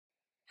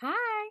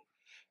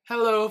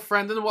Hello,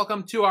 friends, and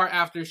welcome to our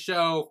after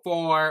show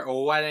for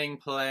Wedding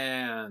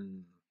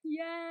Plan.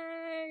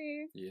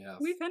 Yay! Yes.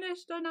 We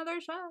finished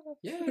another show.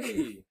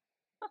 Yay!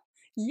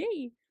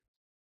 Yay!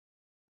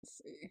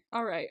 Let's see.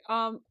 All right.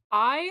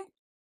 I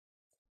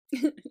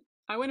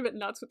went a bit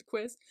nuts with the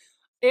quiz.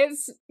 It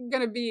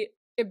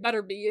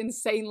better be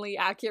insanely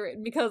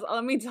accurate because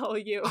let me tell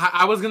you.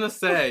 I was gonna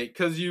say,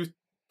 because you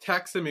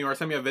texted me or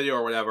sent me a video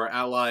or whatever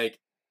at like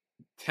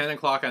 10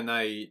 o'clock at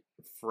night,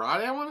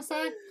 Friday, I want to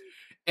say.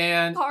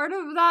 And part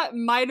of that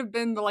might have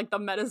been the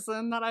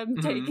medicine that I'm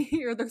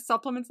taking or the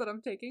supplements that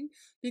I'm taking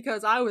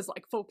because I was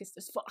like focused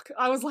as fuck.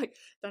 I was like,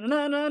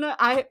 na.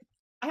 I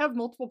have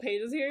multiple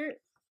pages here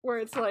where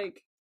it's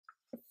like,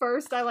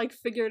 first I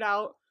figured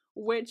out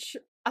which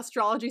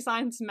astrology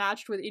signs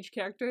matched with each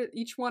character.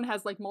 Each one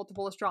has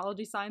multiple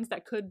astrology signs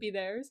that could be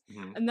theirs.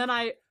 And then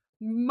I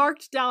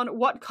marked down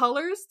what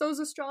colors those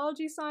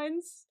astrology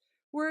signs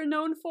were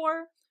known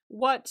for,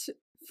 what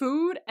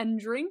food and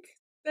drink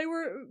they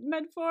were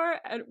meant for,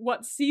 and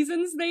what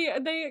seasons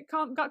they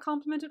got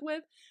complimented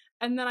with,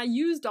 and then I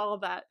used all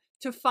of that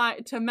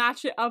to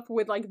match it up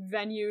with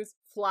venues,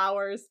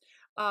 flowers,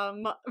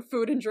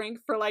 food and drink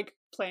for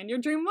plan your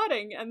dream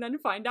wedding, and then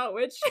find out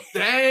which.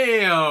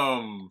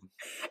 Damn.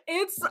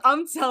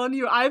 I'm telling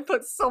you, I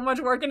put so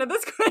much work into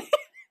this quiz.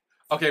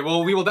 Okay,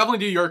 well, we will definitely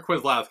do your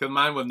quiz last because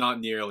mine was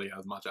not nearly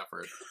as much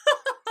effort.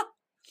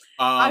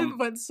 I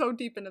went so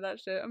deep into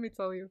that shit. Let me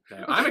tell you.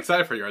 I'm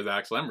excited for yours.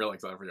 Actually, I'm really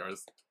excited for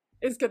yours.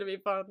 It's gonna be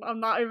fun. I'm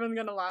not even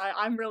gonna lie.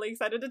 I'm really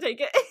excited to take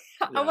it.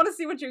 Yeah. I want to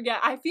see what you get.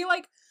 I feel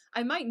like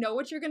I might know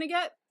what you're gonna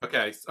get.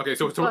 Okay, so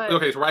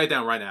write it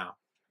down right now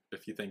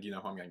if you think you know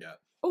who I'm gonna get.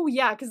 Oh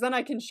yeah, because then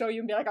I can show you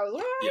and be like, I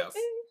was yes.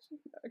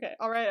 Okay,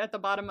 all right. At the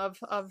bottom of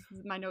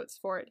my notes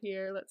for it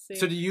here. Let's see.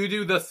 So do you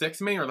do the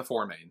 6 main or the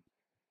 4 main?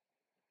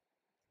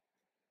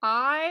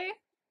 I'm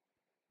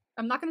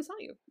not gonna tell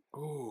you.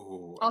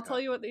 Ooh. Okay. I'll tell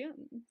you at the end.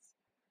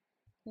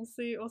 We'll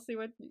see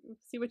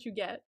what you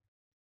get,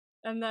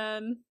 and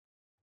then.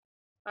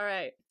 All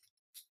right,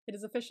 it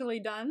is officially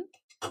done.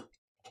 I've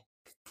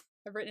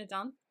written it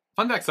down.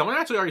 Fun fact, someone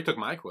actually already took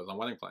my quiz on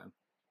Wedding Plan.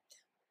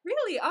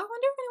 Really? I wonder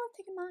if anyone's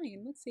taken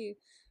mine. Let's see.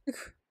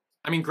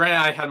 I mean, granted,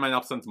 I had mine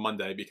up since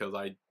Monday because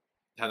I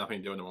had nothing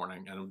to do in the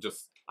morning, and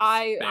just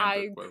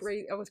I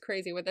was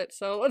crazy with it,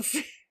 so let's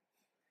see.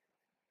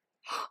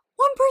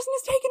 One person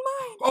has taken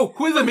mine! Oh,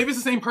 who is it? Maybe it's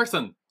the same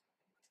person.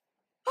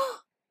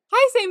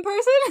 Hi, same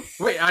person!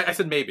 Wait, I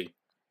said maybe.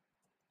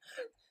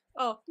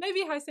 Oh,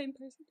 maybe hi, same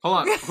person. Hold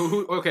on.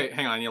 who? Okay,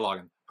 hang on. I need to log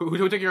in.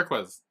 Who took your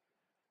quiz?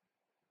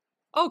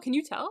 Oh, can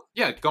you tell?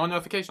 Yeah, go on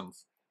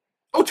notifications.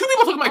 Oh, 2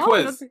 people took my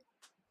quiz!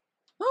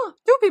 Oh,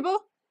 2 people!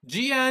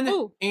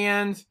 GN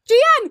and...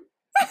 GN!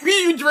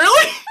 You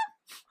really?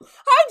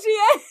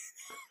 Hi, GN!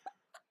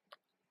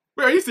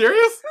 Wait, are you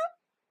serious?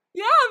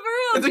 Yeah,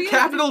 for real. It's a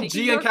capital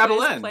G and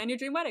capital N. Plan your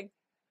dream wedding.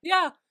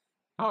 Yeah.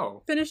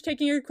 Oh. Finish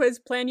taking your quiz,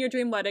 plan your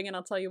dream wedding, and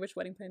I'll tell you which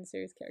wedding plan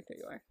series character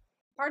you are.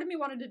 Part of me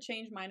wanted to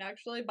change mine,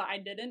 actually, but I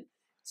didn't,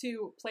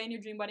 to plan your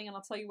dream wedding, and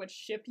I'll tell you which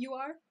ship you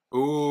are.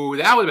 Ooh,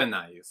 that would have been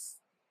nice.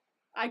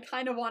 I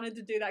kind of wanted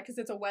to do that because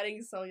it's a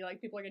wedding, so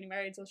people are getting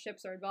married, so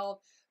ships are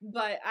involved.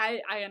 But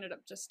I ended up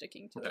just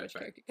sticking to which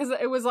character. Because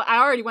it was, I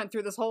already went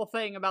through this whole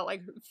thing about,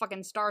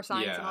 fucking star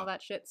signs and all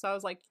that shit, so I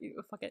was like,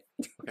 fuck it.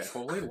 Okay,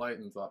 hopefully it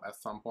lightens up at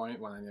some point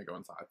when I need to go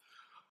inside.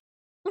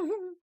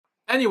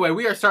 Anyway,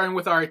 we are starting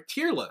with our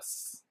tier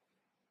lists.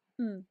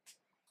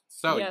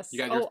 So, yes.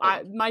 You got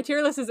yours. My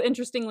tier list is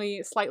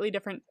interestingly slightly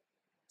different,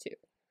 too.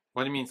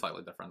 What do you mean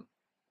slightly different?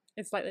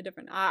 It's slightly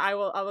different. I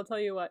will tell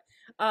you what.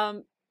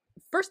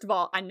 First of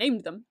all, I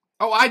named them.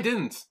 Oh, I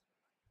didn't.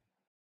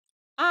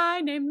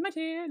 I named my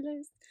tier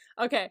list.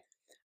 Okay.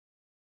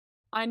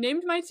 I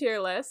named my tier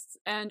lists,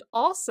 and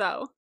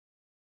also,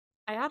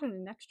 I added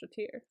an extra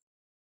tier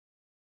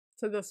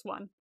to this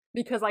one,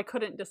 because I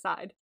couldn't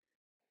decide.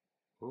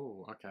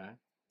 Ooh, okay.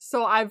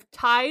 So I've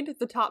tied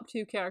the top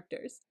 2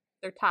 characters.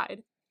 They're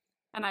tied.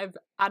 And I've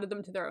added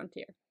them to their own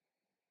tier.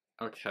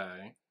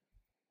 Okay.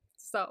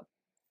 So,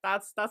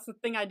 that's the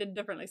thing I did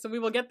differently. So we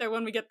will get there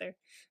when we get there.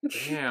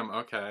 Damn,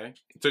 okay.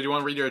 So do you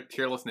want to read your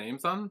tier list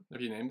names then? If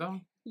you named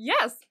them?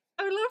 Yes,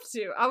 I would love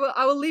to.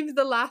 I will leave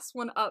the last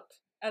one up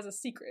as a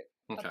secret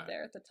up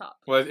there at the top.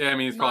 Well, I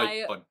mean, it's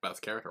probably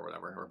best character or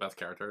whatever, or best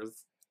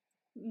characters.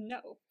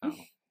 No. Oh.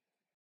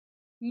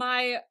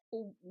 My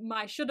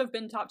should have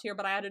been top tier,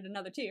 but I added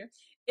another tier,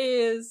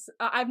 is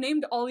I've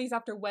named all these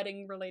after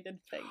wedding related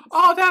things.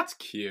 Oh, that's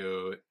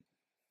cute.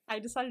 I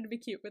decided to be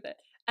cute with it.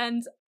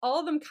 And all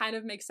of them kind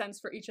of make sense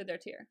for each of their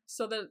tier.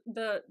 So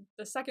the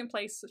second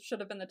place should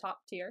have been the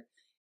top tier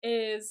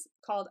is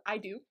called I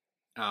Do.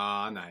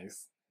 Ah,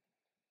 nice.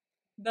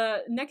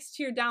 The next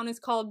tier down is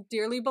called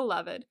Dearly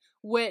Beloved,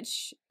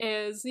 which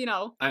is, I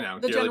know,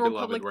 the Dearly general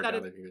Beloved, public we're that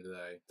gathered here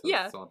today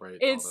to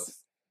celebrate all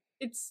this.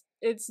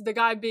 It's the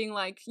guy being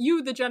like,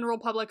 you, the general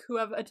public who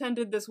have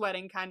attended this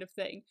wedding kind of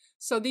thing.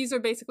 So these are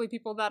basically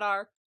people that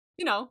are,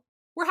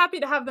 we're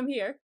happy to have them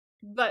here,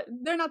 but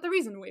they're not the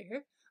reason we're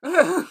here.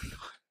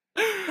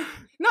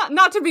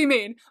 Not to be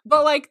mean,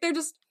 but they're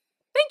just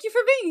thank you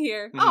for being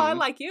here. Oh, I Mhm.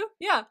 like you.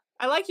 Yeah,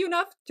 I like you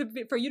enough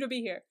for you to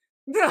be here.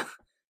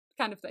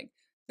 Kind of thing.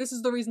 This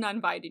is the reason I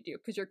invited you,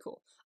 because you're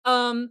cool.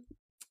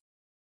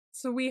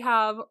 So we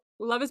have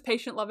love is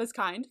patient, love is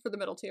kind for the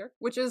middle tier,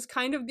 which is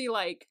kind of the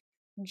like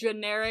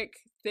generic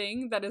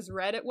thing that is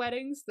read at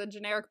weddings, the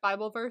generic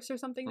Bible verse or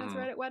something that's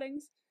read at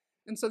weddings.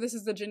 And so this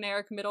is the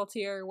generic middle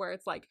tier where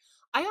it's like,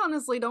 I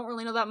honestly don't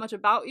really know that much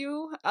about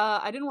you.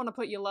 I didn't want to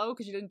put you low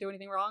because you didn't do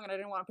anything wrong, and I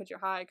didn't want to put you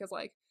high because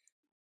like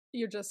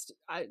you're just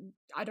I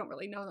don't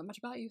really know that much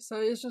about you. So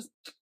it's just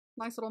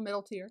nice little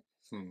middle tier.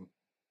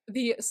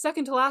 The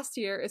second to last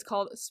tier is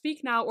called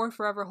Speak Now or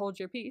Forever Hold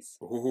Your Peace,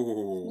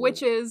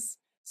 which is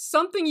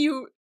something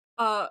you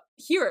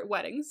hear at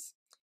weddings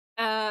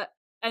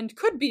and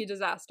could be a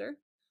disaster,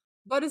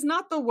 but is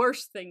not the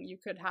worst thing you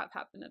could have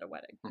happen at a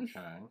wedding.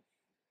 Okay.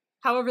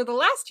 However, the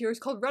last tier is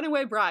called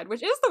Runaway Bride,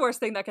 which is the worst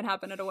thing that can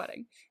happen at a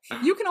wedding.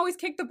 You can always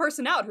kick the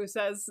person out who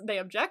says they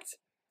object.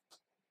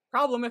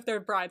 Problem if their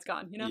bride's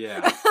gone, you know?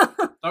 Yeah.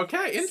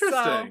 Okay,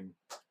 interesting.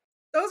 So,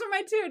 those are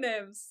my tier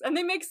names, and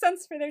they make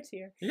sense for their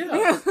tier.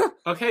 Yeah.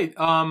 Okay,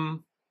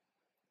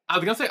 I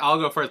was gonna say I'll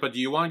go first, but do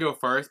you want to go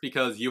first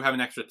because you have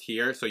an extra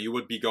tier, so you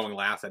would be going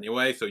last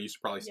anyway, so you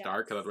should probably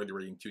start because I was already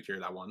reading 2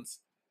 tiers at once.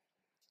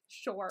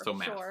 Sure, So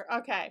math. sure.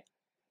 Okay.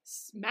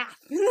 Math.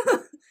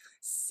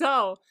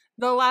 So,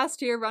 the last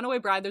tier, Runaway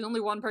Bride, there's only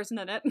one person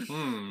in it.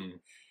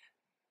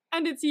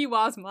 And it's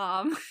Yiwa's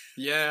mom.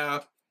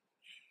 Yeah.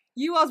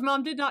 Yiwa's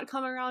mom did not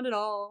come around at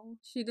all.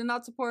 She did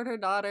not support her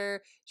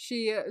daughter.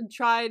 She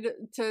tried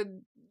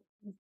to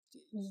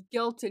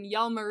guilt and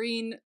yell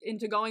Marine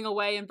into going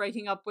away and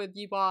breaking up with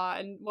Yiwa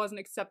and wasn't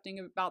accepting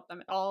about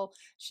them at all.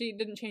 She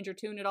didn't change her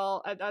tune at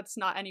all. That's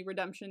not any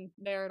redemption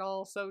there at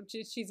all. So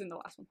she's in the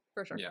last one,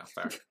 for sure. Yeah,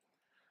 fair.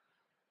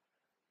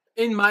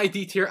 In my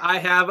D tier, I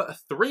have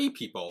 3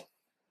 people.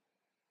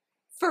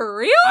 For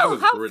real? I was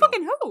How brutal.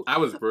 fucking who? I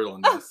was brutal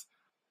in this.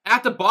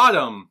 At the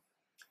bottom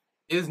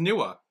is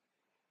Nua.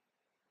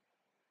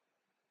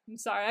 I'm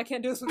sorry, I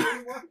can't do this with you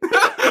anymore.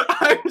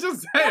 I'm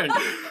just saying.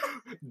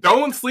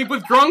 Don't sleep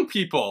with drunk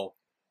people.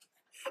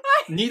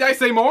 Need I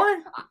say more?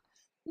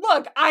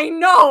 Look, I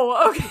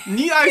know, okay.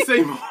 Need I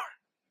say more?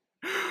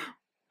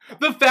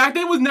 The fact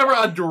that it was never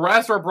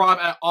addressed or brought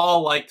up at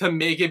all, like, to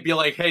make it be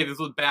like, hey, this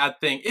was a bad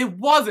thing. It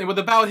wasn't. It was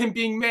about him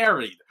being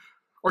married.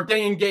 Or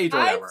getting engaged or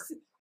whatever.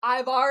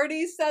 I've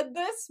already said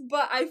this,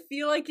 but I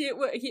feel like it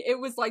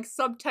was like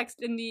subtext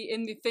in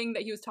the thing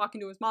that he was talking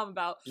to his mom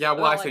about. Yeah,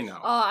 well, I say no.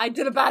 I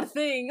did a bad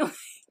thing.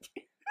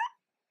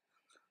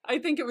 I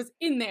think it was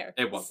in there.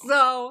 It wasn't.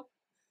 So,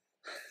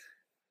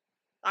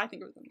 I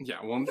think it was in there.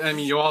 Yeah, well, I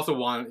mean, you also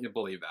want to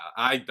believe that.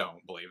 I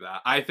don't believe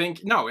that. I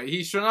think, no,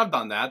 he shouldn't have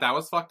done that. That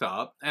was fucked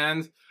up.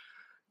 And,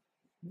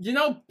 you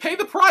know, pay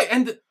the price.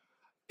 And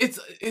it's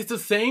the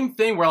same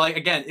thing where, like,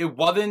 again, it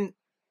wasn't,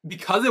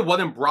 because it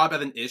wasn't brought up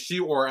as an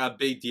issue or a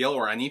big deal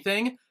or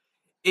anything,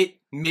 it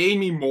made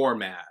me more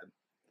mad.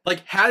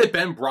 Like, had it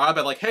been brought up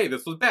as, like, hey,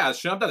 this was bad,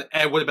 shouldn't have done it,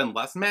 I would have been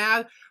less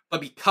mad.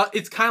 But because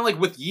it's kind of like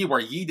with Yi, where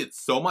Yi did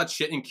so much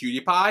shit in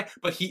Cutie Pie,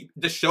 but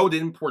the show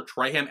didn't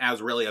portray him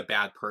as really a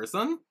bad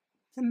person.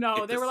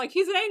 No, they were like,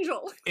 he's an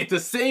angel. It's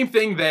the same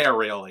thing there,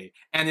 really.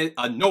 And it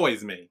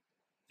annoys me.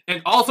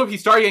 And also, he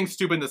started getting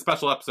stupid in the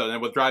special episode, and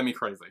it was driving me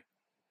crazy.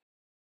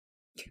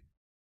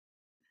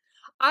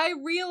 I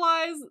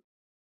realize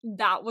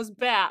that was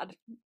bad.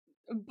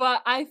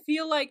 But I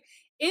feel like,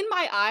 in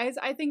my eyes,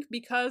 I think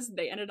because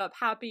they ended up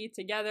happy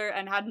together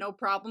and had no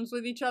problems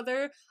with each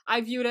other,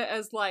 I viewed it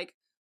as like,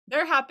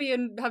 they're happy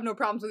and have no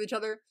problems with each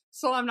other,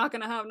 so I'm not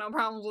gonna have no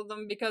problems with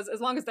them because as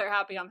long as they're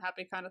happy, I'm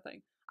happy kind of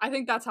thing. I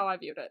think that's how I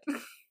viewed it.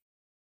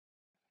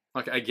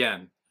 Okay,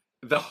 again,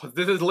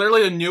 this is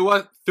literally a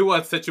Nua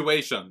Thua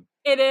situation.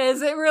 It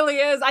is, it really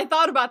is. I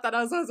thought about that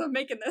as I was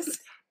making this.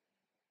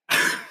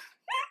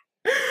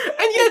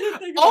 And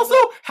yet, also,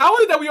 how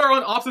is it that we are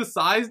on opposite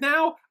sides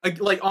now?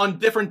 Like, on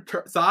different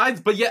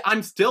sides, but yet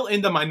I'm still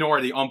in the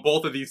minority on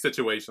both of these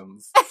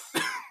situations.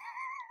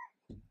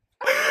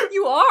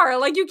 You are.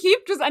 Like, you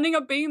keep just ending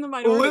up being the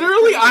minority.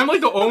 Literally, I'm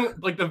like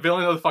the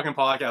villain of the fucking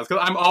podcast, because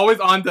I'm always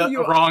on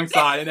the wrong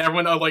side, and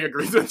everyone like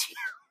agrees with you.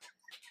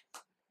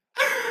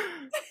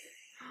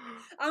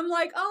 I'm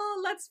like,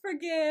 oh, let's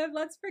forgive,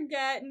 let's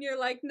forget, and you're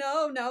like,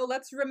 no,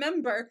 let's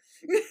remember.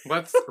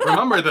 Let's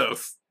remember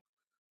this.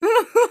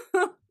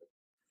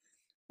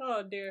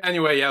 Oh, dear.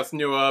 Anyway, yes,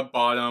 Nua,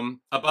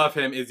 bottom. Above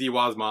him is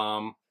Yiwa's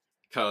mom,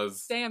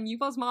 because... Damn,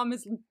 Yiwa's mom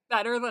is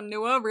better than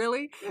Nua,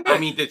 really? I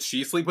mean, did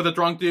she sleep with a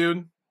drunk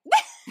dude?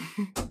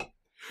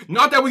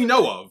 Not that we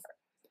know of.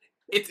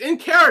 It's in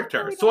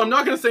character, so I'm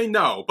not gonna say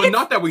no, but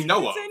not that we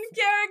know of. It's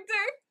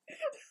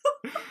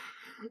in character!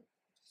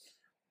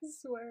 I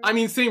swear. I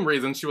mean, same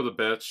reason, she was a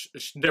bitch.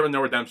 There was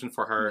no redemption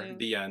for her. Yeah.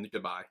 The end.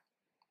 Goodbye.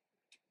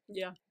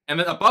 Yeah. And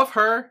then above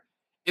her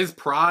is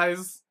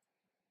Prize.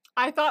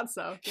 I thought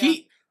so. Yeah.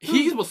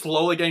 He was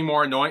slowly getting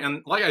more annoying,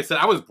 and like I said,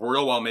 I was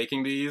brutal while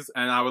making these,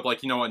 and I was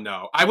like, you know what,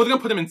 no. I was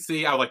gonna put him in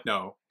C, I was like,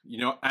 no. You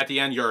know, at the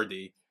end, you're a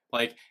D.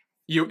 Like,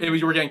 you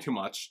were getting too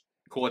much.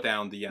 Cool it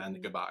down, the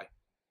end, goodbye.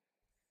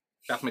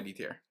 That's my D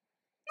tier.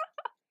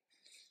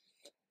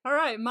 All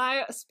right,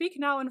 my Speak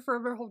Now and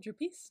Forever Hold Your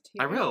Peace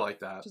tier. I really like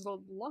that. Which is a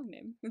long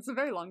name. It's a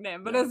very long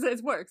name, but Yeah.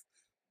 it works.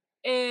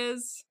 I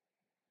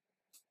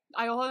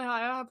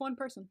have one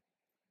person.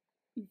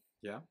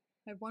 Yeah.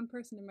 I have one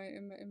person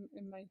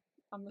in my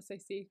I'm gonna say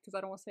C because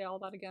I don't want to say all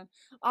that again.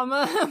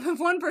 I have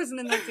one person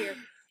in that tier,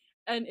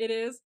 and it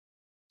is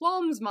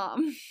Lom's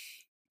mom.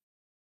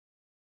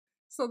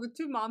 So the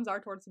two moms are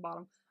towards the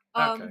bottom.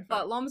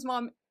 But Lom's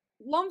mom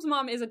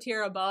is a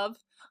tier above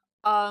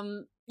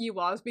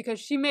Yuwa's because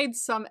she made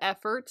some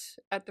effort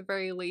at the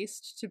very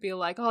least to be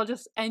like, oh,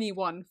 just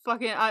anyone,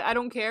 fucking, I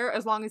don't care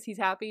as long as he's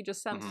happy,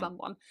 just send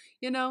someone,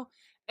 you know.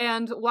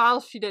 And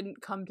while she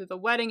didn't come to the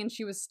wedding and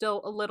she was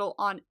still a little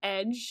on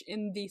edge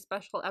in the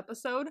special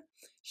episode,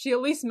 she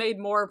at least made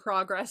more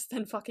progress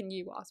than fucking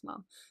Yuwa's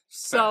mom.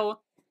 So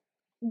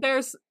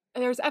there's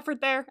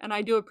effort there, and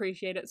I do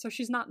appreciate it. So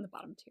she's not in the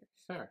bottom tier.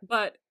 Fair.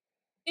 But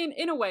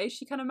in a way,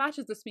 she kind of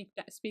matches the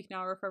Speak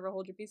Now or Forever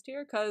Hold Your Peace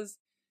tier because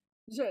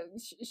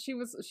she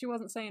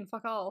wasn't saying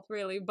fuck all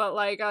really, but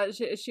like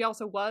she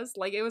also was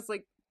like, it was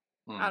like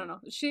I don't know,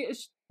 she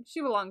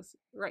belongs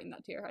right in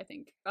that tier, I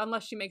think,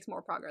 unless she makes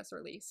more progress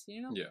or less,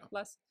 you know. Yeah.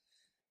 Less.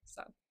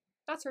 So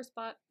that's her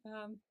spot,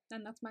 and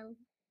that's my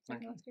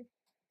second last tier.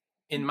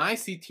 In my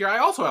C tier, I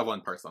also have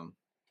one person.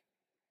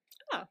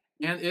 Oh.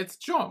 And it's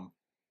Jom.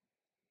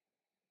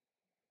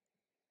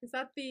 Is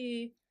that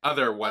the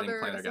other wedding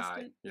planner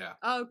assistant guy?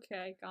 Yeah.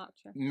 Okay,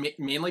 gotcha.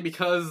 Mainly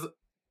because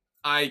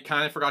I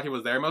kind of forgot he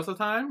was there most of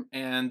the time,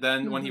 and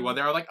then when he was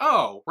there, I was like,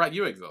 "Oh, right,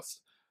 you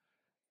exist."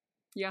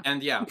 Yeah.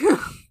 And yeah,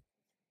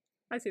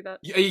 I see that.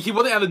 He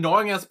wasn't as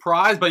annoying as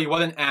Prize, but he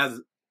wasn't as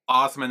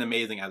awesome and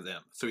amazing as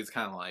him. So he's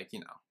kind of like,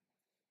 you know,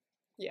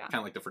 yeah, kind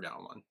of like the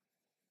forgotten one.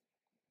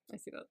 I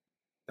see that.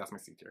 That's my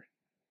C tier.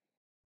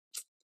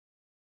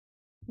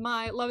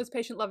 My Love is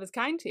Patient, Love is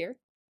Kind tier,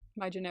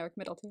 my generic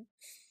middle tier,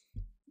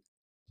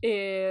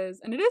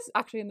 is, and it is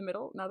actually in the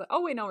middle now that,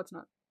 oh wait, no, it's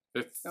not.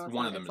 It's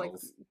one of the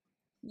middles. Like,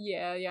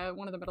 yeah,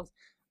 one of the middles.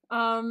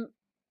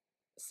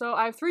 So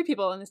I have 3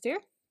 people in this tier.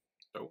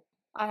 Oh.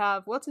 I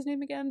have, what's his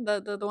name again?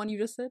 The one you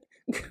just said?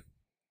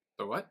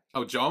 The what?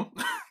 Oh, Jom?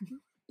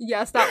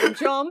 Yes, that one,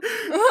 Jom.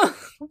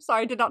 I'm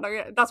sorry, I did not know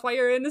your, that's why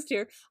you're in this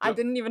tier. Yep. I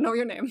didn't even know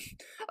your name.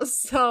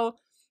 So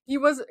he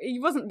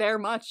wasn't there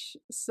much,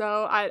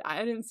 so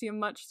I didn't see him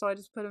much, so I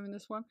just put him in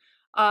this one.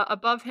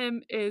 Above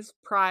him is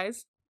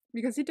Prize,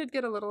 because he did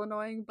get a little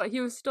annoying, but he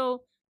was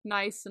still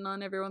nice and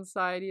on everyone's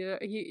side.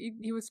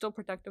 He was still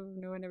protective of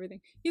Nu and everything.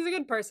 He's a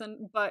good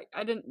person, but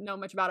I didn't know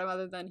much about him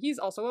other than he's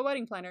also a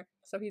wedding planner,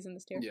 so he's in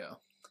this tier. Yeah.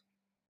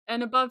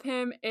 And above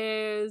him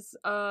is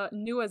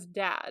Nua's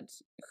dad,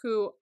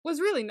 who was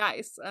really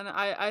nice, and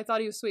I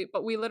thought he was sweet,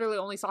 but we literally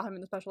only saw him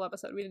in the special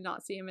episode. We did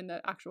not see him in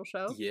the actual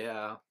show.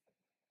 Yeah.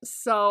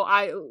 So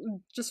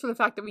just for the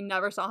fact that we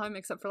never saw him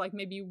except for like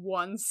maybe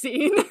one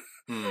scene,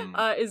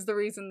 is the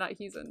reason that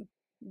he's in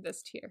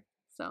this tier.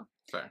 So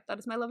fair. That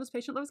is my Love is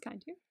Patient, Love is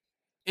Kind tier.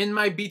 In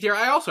my B tier,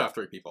 I also have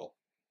 3 people.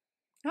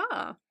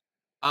 Ah.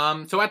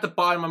 So at the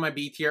bottom of my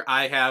B tier,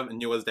 I have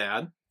Nua's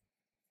dad.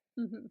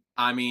 Mm-hmm.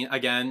 I mean,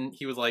 again,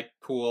 he was like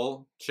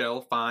cool,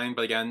 chill, fine,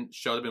 but again,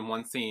 showed up in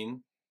one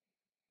scene.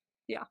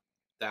 Yeah.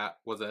 That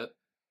was it.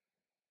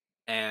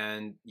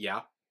 And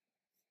yeah.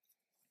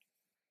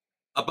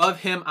 Above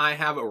him, I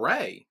have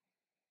Ray.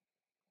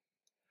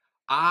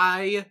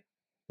 I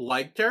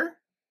liked her,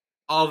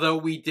 although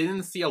we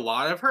didn't see a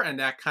lot of her, and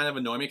that kind of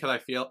annoyed me because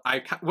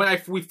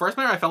we first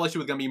met her, I felt like she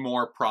was going to be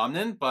more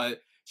prominent, but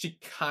she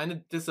kind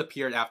of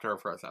disappeared after her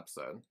first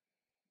episode.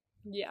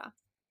 Yeah.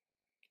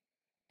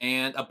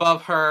 And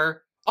above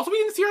her, also we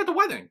didn't see her at the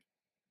wedding.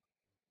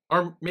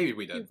 Or maybe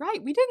we did. You're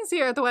right, we didn't see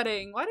her at the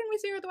wedding. Why didn't we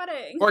see her at the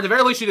wedding? Or at the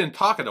very least, she didn't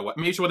talk at the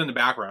wedding. Maybe she wasn't in the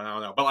background, I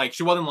don't know. But like,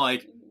 she wasn't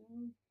like,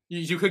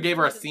 you could give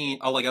her a scene,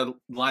 like a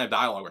line of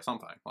dialogue or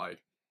something.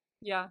 Like,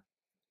 yeah.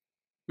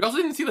 We also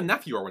didn't see the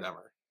nephew or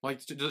whatever. Like,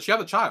 she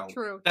had a child.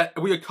 True.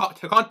 That we had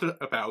talked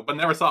about, but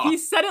never saw. He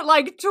said it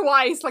like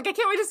twice. Like, I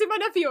can't wait to see my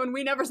nephew, and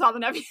we never saw the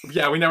nephew.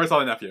 Yeah, we never saw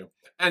the nephew.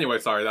 Anyway,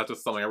 sorry, that's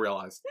just something I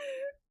realized.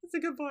 That's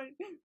a good point.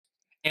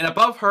 And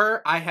above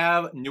her, I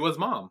have Nua's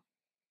mom.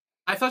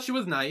 I thought she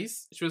was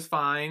nice. She was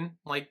fine.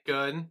 Like,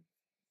 good.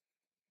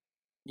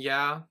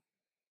 Yeah.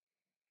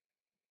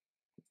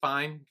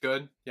 Fine.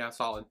 Good. Yeah,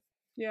 solid.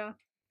 Yeah.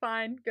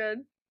 Fine. Good.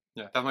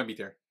 Yeah, that's my B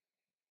tier.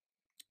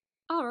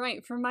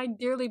 Alright, for my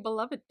dearly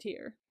beloved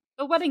tier.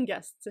 The wedding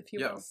guests, if you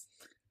will.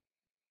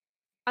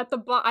 At the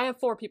bottom, I have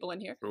 4 people in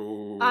here.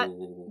 Ooh. At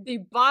the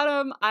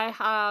bottom, I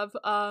have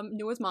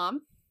Nua's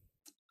mom.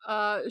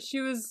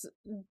 She was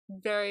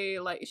very,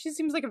 like, she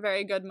seems like a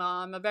very good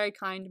mom, a very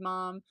kind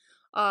mom.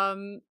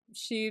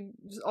 She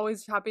was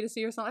always happy to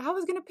see her son. Like, I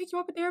was gonna pick you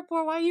up at the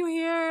airport. Why are you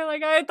here?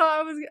 Like, I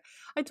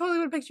totally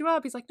would have picked you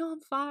up. He's like, no,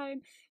 I'm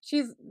fine.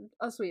 She's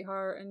a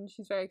sweetheart, and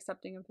she's very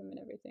accepting of him and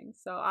everything.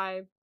 So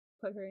I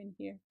put her in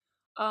here.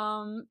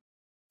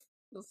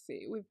 Let's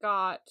see. We've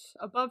got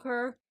above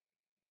her.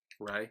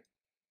 Ray.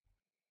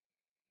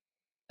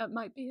 That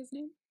might be his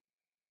name.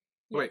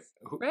 Wait. Yes.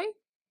 Ray?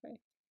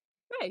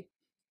 Ray.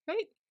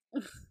 Right?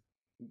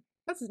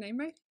 That's his name,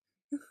 right?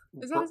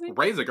 Is that his name?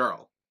 Ray's a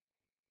girl.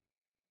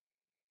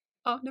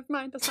 Oh, never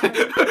mind. That's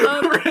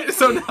not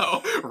So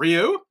no,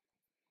 Ryu,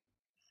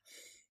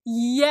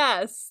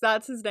 yes,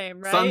 that's his name,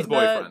 right? Sun's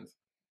boyfriend.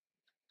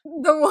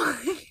 The one,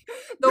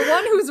 the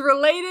one who's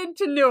related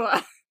to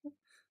Nua.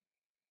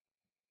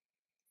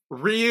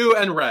 Ryu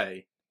and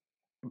Rei,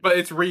 but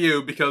it's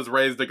Ryu because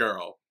Rei's the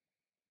girl.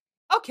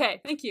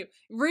 Okay, thank you.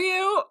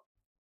 Ryu,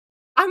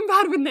 I'm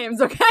bad with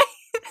names, okay?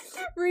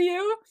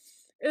 Ryu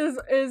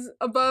is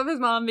above his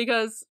mom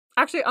because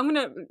actually I'm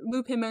gonna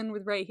loop him in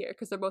with Rei here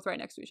because they're both right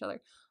next to each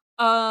other.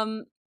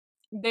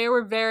 They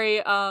were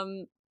very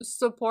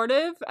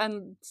supportive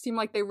and seemed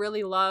like they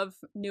really love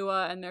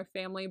Nua and their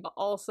family, but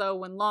also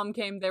when Lom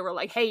came, they were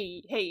like,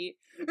 hey,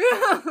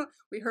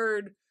 we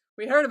heard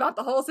about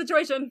the whole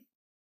situation.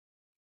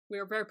 We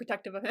were very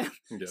protective of him.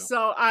 Yeah.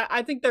 So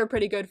I think they're a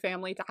pretty good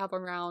family to have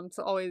around.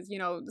 To always,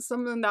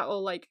 someone that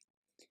will like,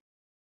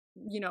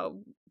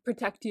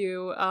 protect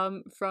you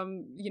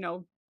from,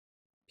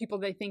 people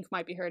they think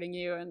might be hurting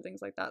you and things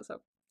like that.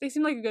 So they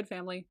seem like a good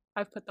family.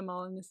 I've put them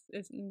all in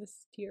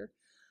this tier.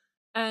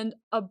 And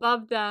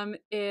above them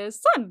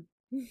is Sun.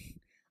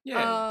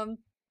 Yeah.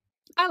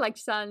 I liked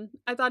Sun.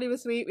 I thought he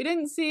was sweet. We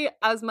didn't see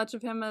as much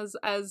of him as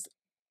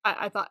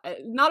I thought.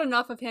 Not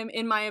enough of him,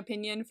 in my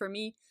opinion, for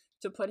me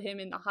to put him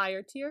in the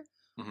higher tier.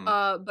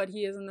 Mm-hmm. But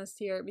he is in this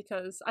tier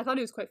because I thought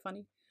he was quite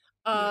funny.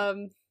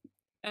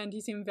 And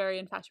he seemed very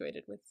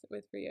infatuated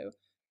with Ryu.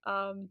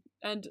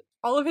 And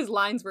all of his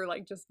lines were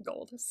like just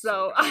gold.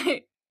 So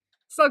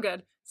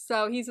good.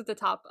 So he's at the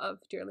top of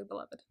Dearly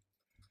Beloved.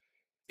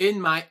 In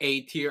my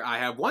A tier, I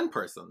have one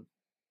person.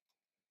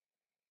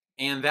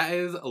 And that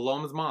is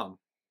Lom's mom.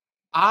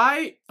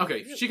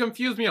 She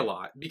confused me a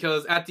lot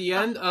because at the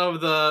end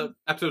of the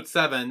episode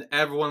 7,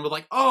 everyone was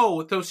like,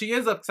 oh, so she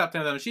is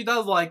accepting of them. She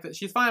does like that.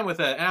 She's fine with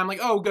it. And I'm like,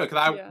 oh, good.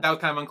 Because that was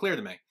kind of unclear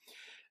to me.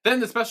 Then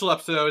the special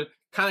episode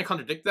kind of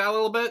contradicted that a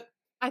little bit.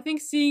 I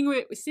think seeing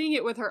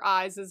it with her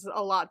eyes is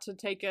a lot to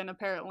take in,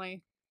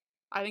 apparently.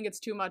 I think it's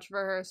too much for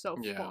her so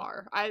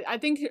far. I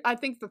think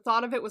the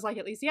thought of it was like,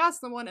 at least he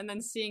asked someone, and then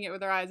seeing it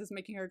with her eyes is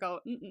making her go,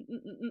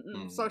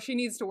 So she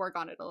needs to work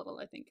on it a little,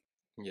 I think.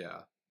 Yeah.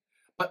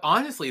 But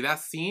honestly, that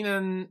scene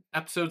in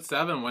episode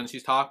 7 when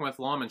she's talking with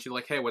Lom and she's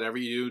like, hey, whatever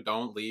you do,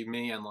 don't leave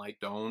me and like,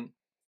 don't.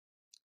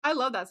 I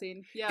love that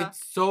scene. Yeah.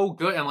 It's so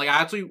good. And like,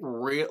 I actually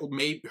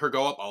made her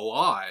go up a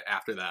lot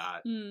after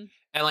that. And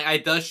like,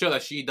 it does show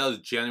that she does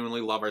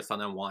genuinely love her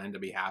son and want him to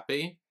be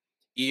happy.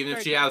 Even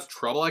if she has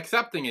trouble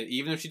accepting it,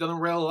 even if she doesn't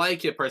really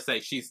like it per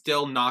se, she's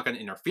still not going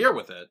to interfere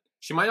with it.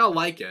 She might not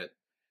like it,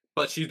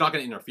 but she's not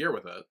going to interfere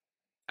with it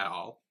at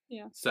all.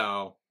 Yeah.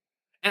 So,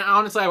 and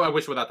honestly, I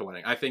wish without the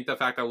wedding. I think the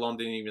fact that Lom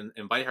didn't even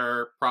invite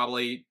her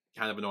probably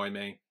kind of annoyed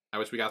me. I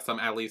wish we got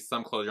at least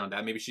some closure on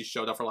that. Maybe she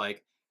showed up for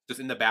like, just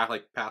in the back,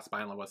 like passed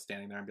by and was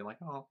standing there and be like,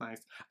 oh,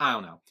 nice. I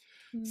don't know.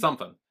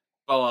 Something.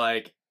 But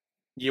like,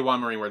 Yi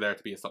and Marine were there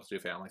to be a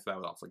substitute family, so that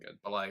was also good.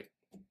 But like,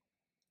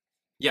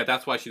 yeah,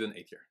 that's why she's in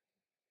A tier.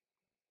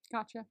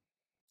 Gotcha. Let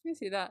me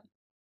see that.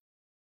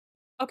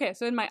 Okay,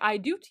 so in my I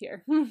do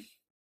tier,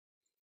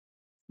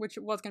 which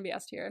was going to be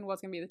S tier and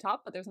was going to be the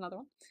top, but there's another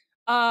one.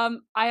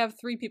 I have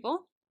 3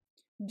 people.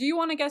 Do you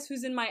want to guess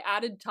who's in my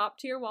added top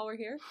tier while we're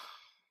here?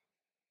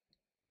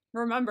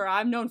 Remember,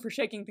 I'm known for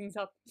shaking things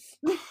up.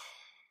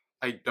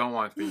 I don't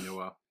want it to be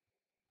Nua,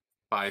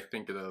 but I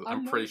think it is.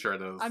 I'm pretty sure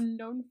it is. I'm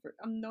known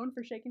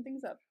for shaking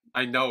things up.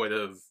 I know it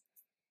is.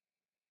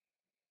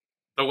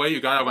 The way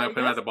you got it when I put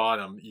him at the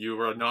bottom, you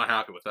were not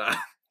happy with that.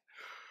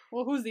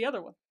 Well, who's the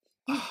other one?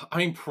 I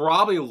mean,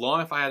 probably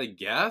Lom if I had to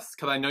guess,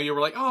 because I know you were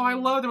like, oh, I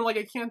love them. Like,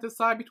 I can't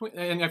decide between.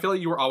 And I feel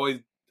like you were always,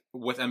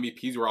 with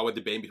MVPs, you were always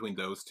debating between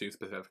those two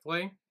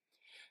specifically.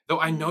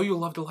 Though I know you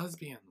love the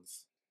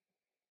lesbians.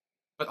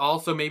 But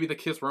also, maybe the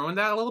kiss ruined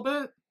that a little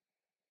bit.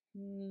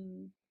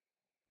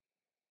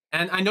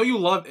 And I know you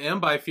love M,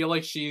 but I feel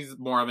like she's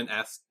more of an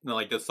S,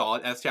 like the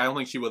solid S tier. I don't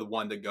think she would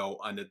want to go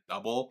on the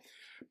double.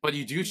 But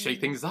you do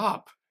shake things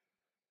up.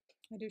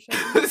 I do shake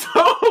things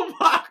up. So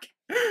fuck.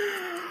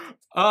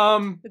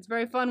 It's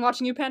very fun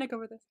watching you panic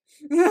over this.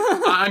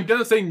 I'm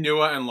gonna say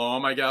Nua and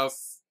Lom, I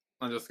guess.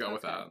 I'll just go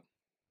with that.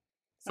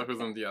 So who's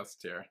in the S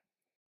tier?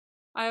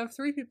 I have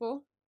 3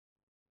 people.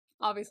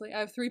 Obviously, I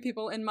have 3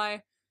 people in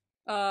my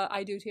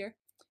I do tier.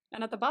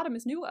 And at the bottom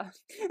is Nua.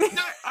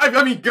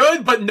 I mean,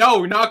 good, but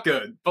no, not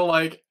good. But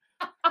like,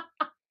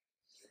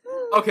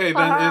 okay,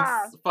 then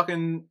it's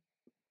fucking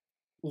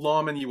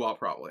Lom and Yuwa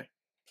probably.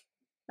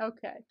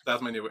 Okay.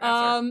 That's my new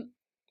answer.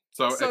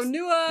 So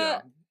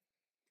Nua,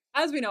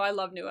 as we know, I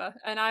love Nua,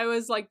 and I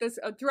was like this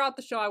throughout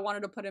the show. I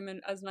wanted to put him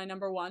in as my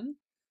number 1,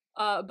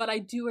 but I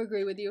do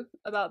agree with you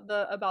about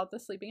the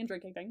sleeping and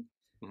drinking thing.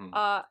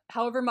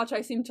 However much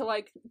I seem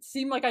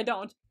like I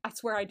don't, I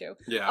swear I do.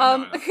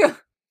 Yeah.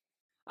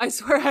 I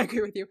swear I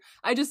agree with you.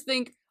 I just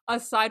think,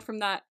 aside from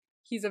that,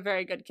 he's a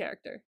very good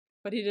character.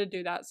 But he did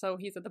do that, so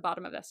he's at the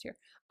bottom of S tier.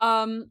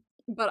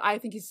 But I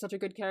think he's such a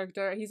good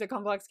character. He's a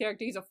complex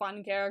character. He's a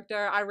fun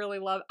character. I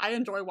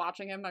enjoy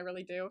watching him. I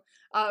really do.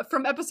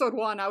 From episode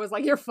 1, I was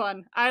like, you're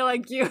fun. I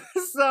like you.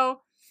 So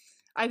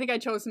I think I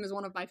chose him as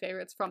one of my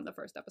favorites from the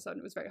first episode. And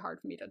it was very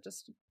hard for me to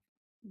just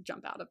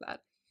jump out of that.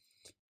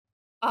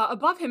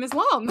 Above him is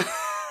Lom.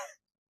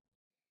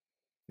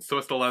 So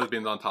it's the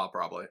lesbians on top,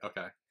 probably.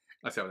 Okay.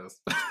 I see how it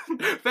is.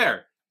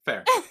 Fair.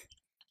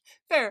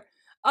 Fair.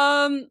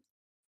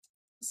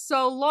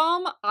 So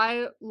Lom,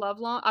 I love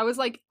Lom. I was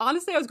like,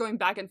 honestly, I was going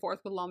back and forth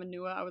with Lom and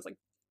Nua. I was like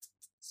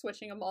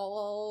switching them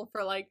all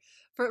for like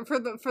for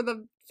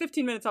the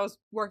 15 minutes I was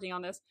working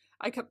on this.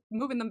 I kept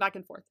moving them back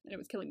and forth, and it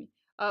was killing me.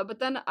 But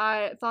then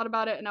I thought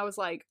about it, and I was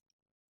like,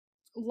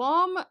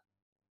 Lom,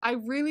 I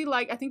really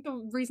like. I think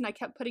the reason I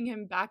kept putting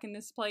him back in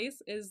this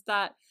place is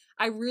that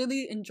I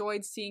really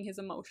enjoyed seeing his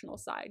emotional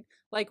side,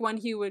 like when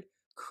he would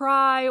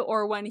cry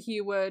or when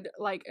he would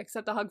like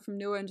accept a hug from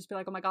Nua and just be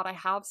like, oh my god, I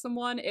have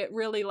someone. It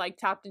really like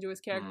tapped into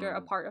his character,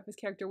 a part of his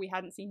character we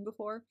hadn't seen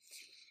before.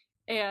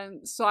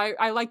 And so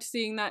I liked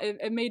seeing that.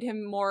 It made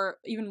him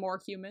even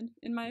more human,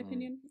 in my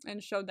opinion,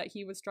 and showed that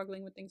he was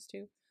struggling with things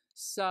too.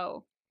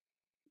 So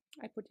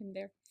I put him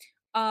there.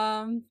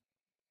 And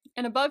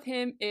above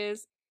him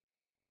is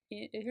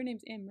her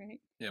name's Im, right?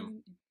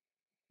 Im.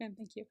 Im,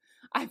 thank you.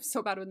 I'm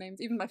so bad with names,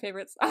 even my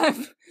favorites.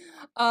 I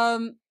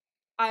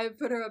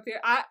put her up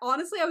here. I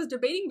was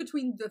debating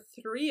between the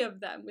three of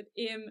them with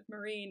Im,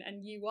 Marine,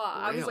 and Yua.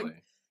 Really? I was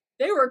like,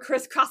 they were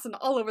crisscrossing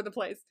all over the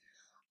place.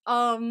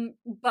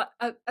 But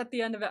at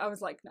the end of it, I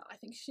was like, no, I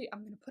think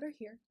I'm gonna put her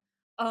here.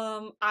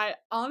 I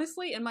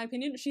honestly, in my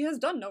opinion, she has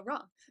done no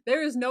wrong.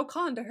 There is no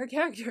con to her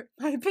character,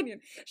 in my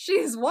opinion. She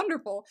is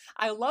wonderful.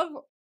 I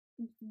love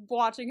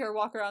watching her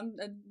walk around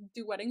and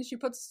do weddings. She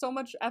puts so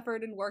much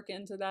effort and work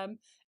into them,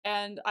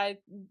 and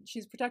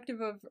she's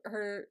protective of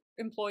her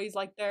employees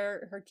like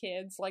they're her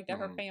kids, like they're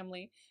her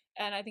family,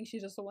 and I think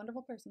she's just a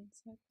wonderful person.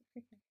 So,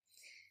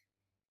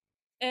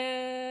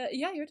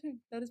 yeah, your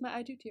turn. That is my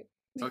I do tier.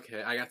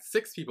 Okay, I got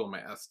 6 people in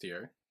my S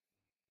tier.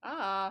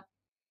 Want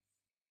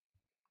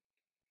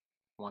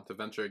to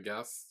venture a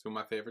guess who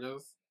my favorite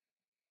is?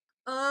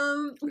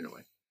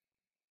 Clearly.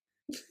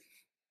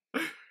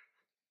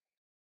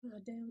 Oh,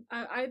 damn.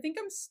 I think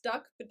I'm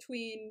stuck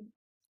between.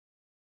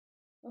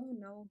 Oh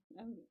no.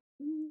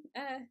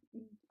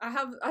 I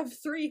have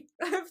 3.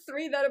 I have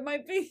 3 that it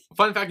might be.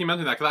 Fun fact you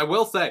mentioned that, because I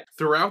will say,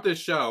 throughout this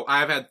show,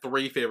 I've had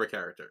 3 favorite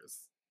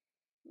characters.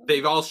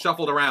 They've all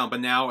shuffled around,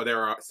 but now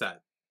they're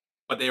set.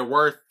 But there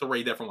were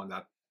 3 different ones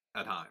at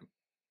a time.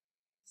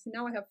 So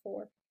now I have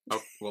 4.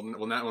 Oh,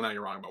 well now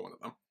you're wrong about one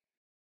of them.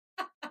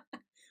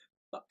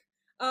 Fuck.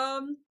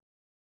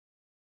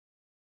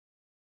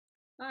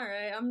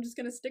 Alright, I'm just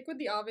gonna stick with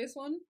the obvious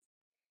one,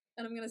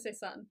 and I'm gonna say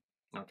Sun.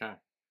 Okay.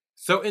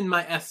 So in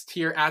my S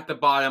tier at the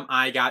bottom,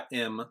 I got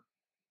Im.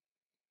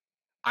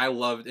 I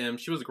loved Im.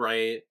 She was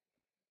great.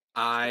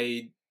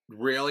 I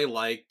really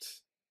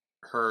liked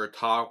her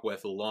talk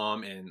with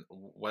Lom in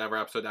whatever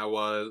episode that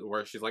was,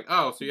 where she's like,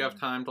 oh, so you have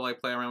time to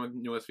like play around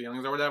with Nua's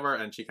feelings or whatever,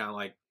 and she kind of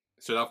like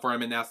stood up for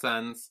him in that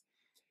sense.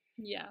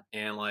 Yeah.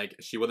 And like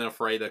she wasn't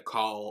afraid to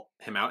call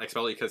him out,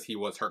 especially because he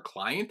was her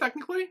client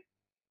technically.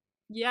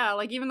 Yeah,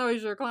 like even though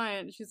he's your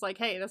client, she's like,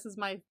 hey, this is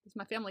my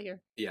family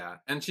here. Yeah,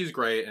 and she's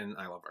great, and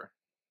I love her.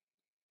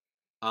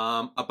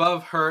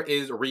 Above her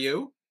is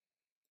Ryu.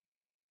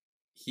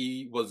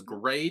 He was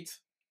great.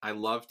 I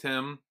loved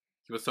him.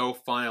 He was so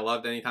fun. I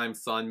loved anytime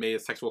Sun made a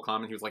sexual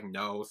comment. He was like,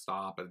 no,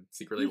 stop. I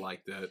secretly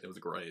liked it. It was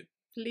great.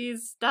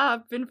 Please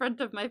stop in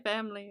front of my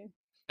family.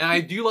 And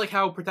I do like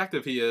how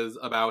protective he is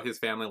about his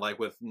family, like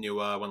with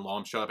Nua when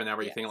Lom showed up and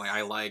everything. Yes. Like,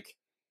 I like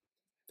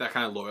that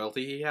kind of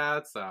loyalty he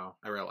had, so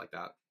I really like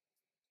that.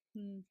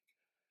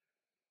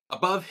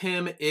 Above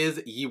him is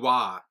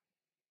Yua.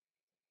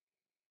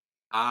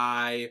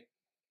 I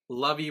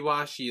love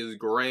Yua. She is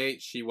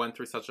great. She went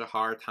through such a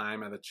hard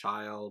time as a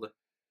child,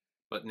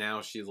 but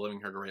now she's living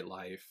her great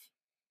life.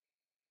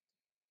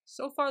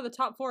 So far, the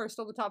top 4 are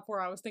still the top 4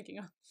 I was thinking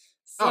of.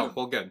 So, oh,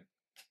 well, good.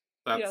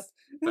 That's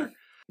fair.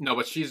 No,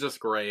 but she's just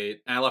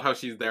great. And I love how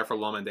she's there for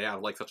Lom and they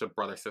have like such a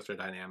brother-sister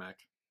dynamic.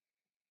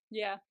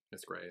 Yeah.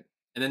 It's great.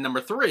 And then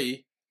number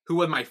 3, who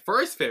was my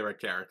first favorite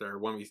character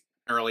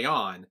early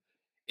on,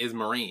 is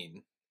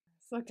Marine.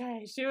 It's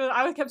okay.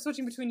 I kept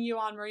switching between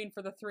Yua and Marine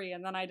for the 3,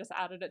 and then I just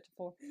added it to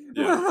 4.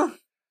 Yeah.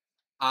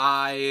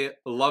 I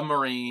love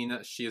Marine.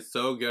 She is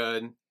so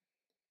good.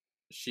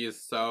 She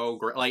is so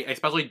great. Like,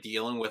 especially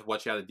dealing with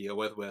what she had to deal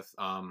with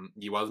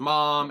Yua's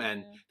mom,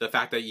 and the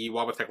fact that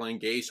Yua was technically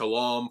engaged to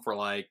Lom for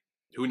like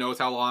who knows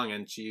how long,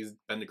 and she's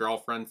been the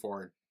girlfriend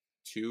for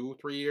 2-3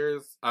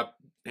 years, a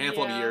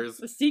handful of years.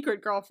 The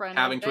secret girlfriend.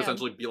 Having to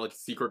essentially be like a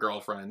secret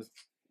girlfriend,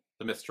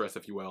 the mistress,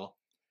 if you will.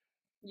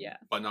 Yeah.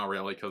 But not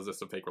really, because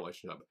it's a fake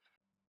relationship.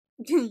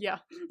 Yeah.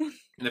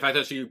 And the fact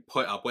that she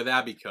put up with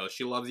that because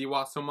she loves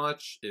Yua so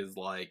much is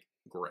like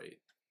great.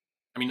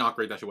 I mean, not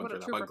great that she went through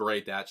that, but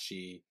great that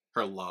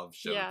her love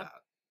showed that.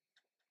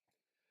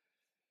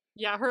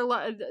 Yeah, her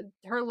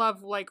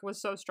love like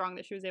was so strong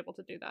that she was able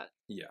to do that.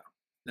 Yeah.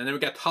 And then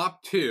we got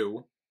top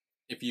 2.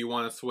 If you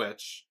want to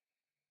switch,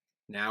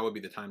 now would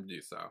be the time to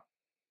do so.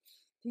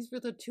 These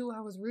were the 2 I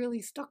was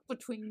really stuck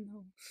between,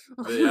 though.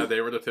 Yeah, they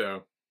were the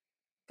 2.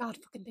 God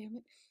fucking damn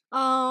it.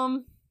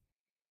 I'm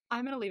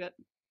gonna leave it.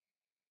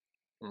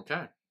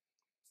 Okay.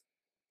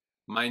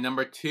 My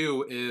number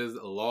 2 is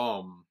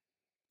Lom.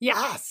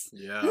 Yes.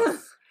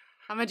 Yes.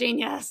 I'm a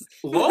genius.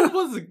 Lo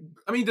was,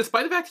 I mean,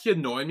 despite the fact he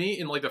annoyed me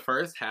in like the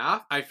first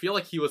half, I feel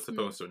like he was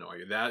supposed to annoy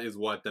you. That is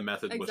what the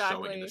message was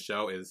showing in the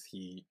show, is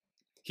he's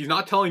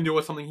not telling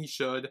Noah something he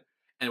should,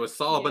 and it would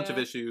solve a bunch of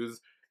issues,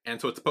 and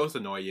so it's supposed to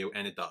annoy you,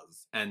 and it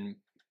does. And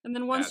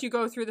then once you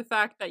go through the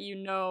fact that you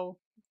know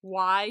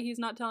why he's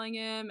not telling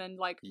him, and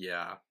like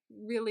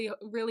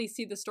really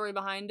see the story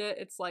behind it,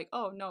 it's like,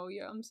 oh no,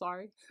 yeah, I'm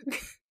sorry.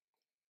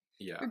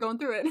 You're going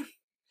through it.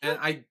 And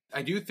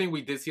I do think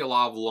we did see a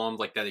lot of Lom's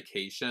like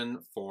dedication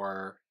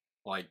for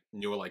like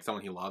Noah, like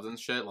someone he loves and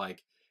shit,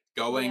 like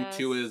going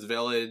to his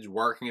village,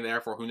 working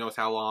there for who knows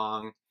how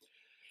long.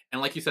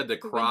 And like you said, the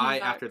cry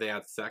after they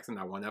had sex in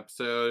that one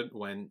episode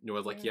when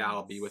Noah's like, yeah,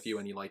 I'll be with you,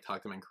 and he like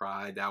tucked him and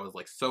cried, that was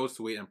like so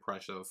sweet and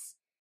precious.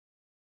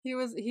 He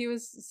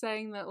was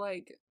saying that,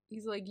 like,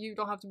 he's like, you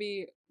don't have to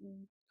be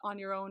on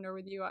your own or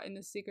with you in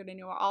this secret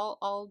anymore.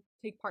 I'll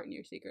take part in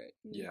your secret.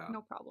 Yeah.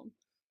 No problem.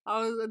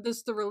 I was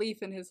just the relief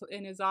in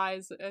his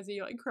eyes as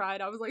he like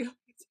cried. I was like,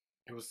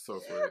 it was so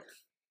sweet.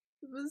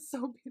 It was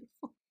so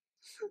beautiful.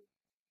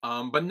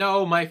 But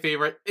no, my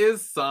favorite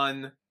is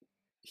Sun.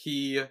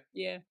 He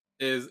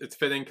is, it's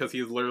fitting because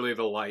he's literally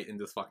the light in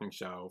this fucking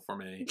show for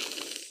me.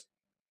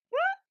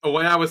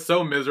 When I was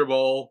so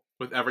miserable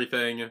with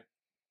everything,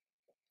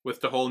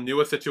 with the whole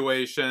Noah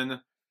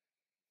situation,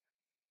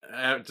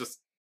 just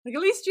like,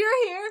 at least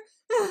you're here.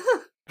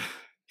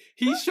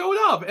 He showed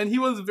up, and he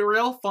was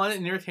real fun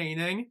and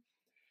entertaining,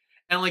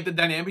 and like the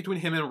dynamic between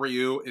him and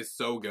Ryu is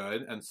so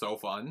good and so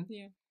fun.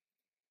 Yeah,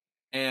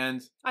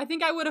 and I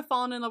think I would have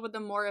fallen in love with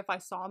them more if I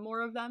saw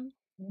more of them.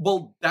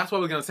 Well, that's what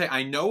I was gonna say.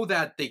 I know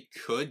that they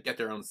could get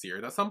their own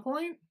series at some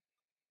point.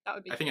 That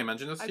would be. I think I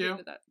mentioned this to you.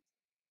 That.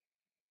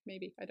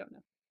 Maybe, I don't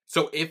know.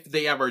 So if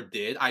they ever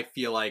did, I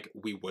feel like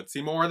we would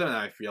see more of them, and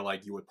I feel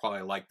like you would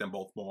probably like them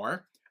both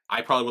more.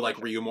 I probably would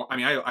like Ryu more. I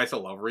mean, I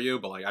still love Ryu,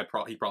 but like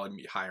he'd probably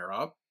be higher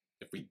up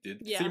if we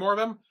did see more of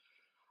him.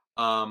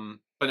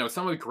 But no,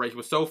 Sun was great. He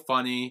was so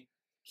funny.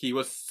 He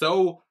was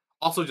so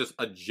also just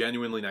a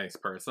genuinely nice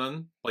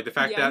person. Like the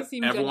fact that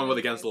everyone was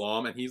against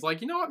Lom, and he's like,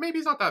 you know what, maybe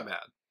he's not that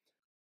bad.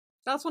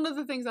 That's one of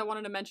the things I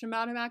wanted to mention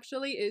about him,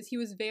 actually, is he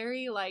was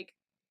very, like,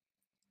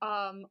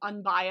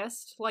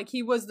 unbiased. Like,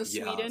 he was the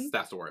Sweden.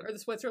 That's the word. Or the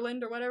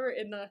Switzerland or whatever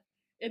in the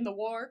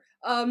war.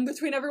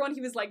 Between everyone,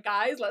 he was like,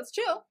 guys, let's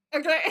chill.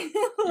 Okay?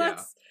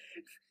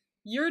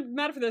 You're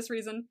mad for this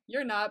reason.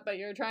 You're not, but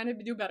you're trying to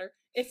do better.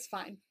 It's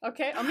fine.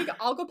 Okay?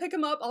 I'll go pick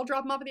him up. I'll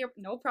drop him off at the airport.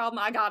 No problem.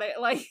 I got it.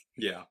 Like,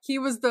 he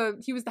was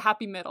the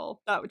happy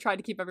middle that would try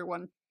to keep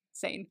everyone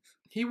sane.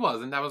 He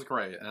was, and that was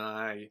great. And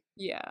I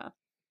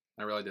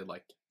really did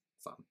like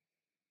Sun.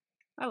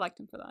 I liked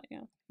him for that,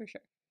 yeah, for sure.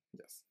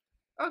 Yes.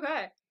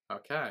 Okay.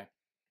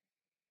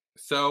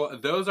 So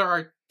those are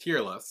our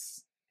tier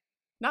lists.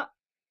 No.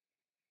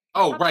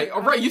 Oh, right.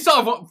 Oh, right. You still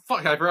have one.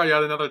 Fuck, I forgot you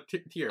had another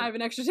tier. I have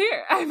an extra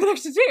tier.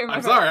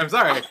 I'm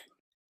sorry.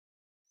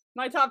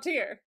 My top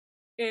tier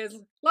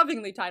is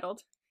lovingly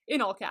titled,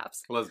 in all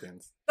caps,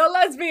 Lesbians. The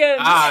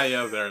Lesbians! Ah,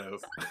 yeah, there it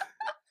is.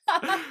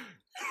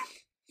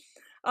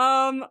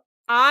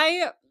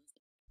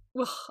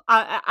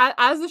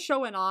 As the show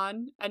went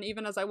on, and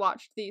even as I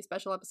watched the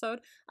special episode,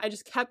 I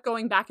just kept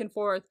going back and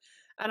forth,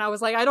 and I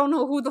was like, I don't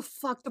know who the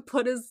fuck to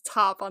put as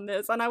top on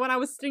this. And when I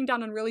was sitting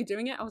down and really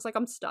doing it, I was like,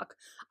 I'm stuck.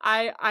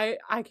 I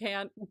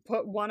can't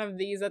put one of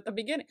these at the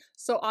beginning.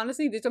 So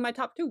honestly, these are my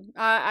top two.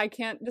 I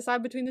can't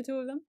decide between the two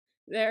of them.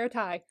 They're a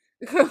tie.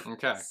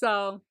 Okay.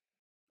 So,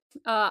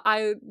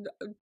 to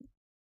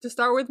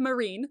start with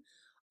Marine,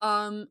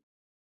 I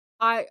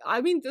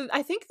mean,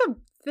 I think the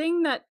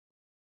thing that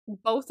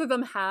both of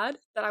them had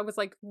that I was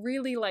like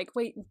really like,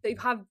 wait, they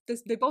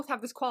both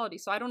have this quality,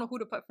 so I don't know who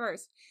to put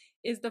first,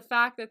 is the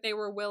fact that they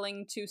were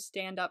willing to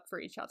stand up for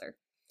each other.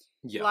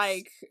 Yes.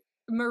 Like,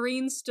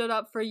 Marine stood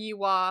up for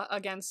Yua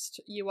against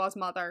Yua's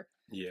mother.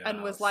 Yes.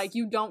 And was like,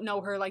 you don't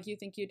know her like you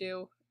think you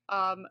do.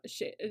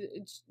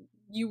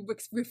 You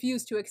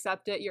refuse to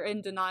accept it. You're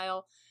in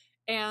denial.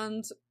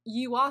 And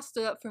Yua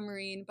stood up for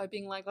Marine by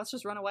being like, let's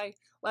just run away.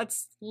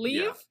 Let's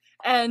leave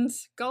and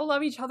go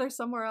love each other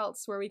somewhere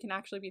else where we can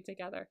actually be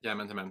together. Yeah, I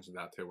meant to mention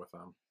that too with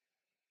them.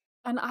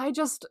 And I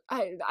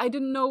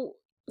didn't know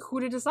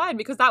who to decide,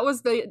 because that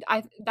was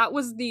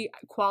the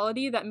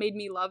quality that made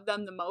me love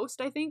them the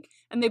most, I think.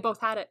 And they both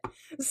had it.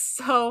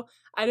 So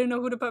I didn't know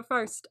who to put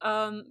first.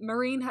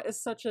 Marine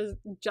is such a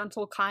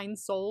gentle, kind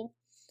soul.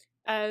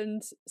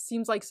 And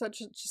seems like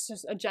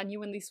just a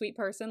genuinely sweet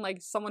person,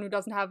 like someone who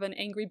doesn't have an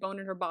angry bone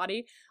in her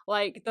body.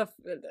 Like the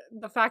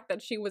fact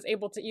that she was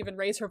able to even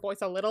raise her voice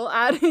a little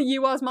at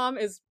Yua's mom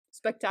is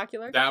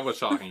spectacular. That was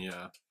shocking,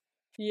 yeah.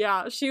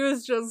 Yeah,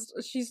 she's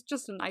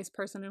just a nice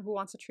person who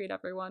wants to treat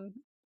everyone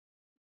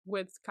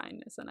with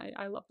kindness, and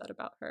I love that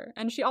about her.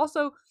 And she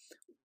also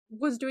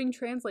was doing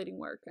translating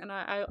work, and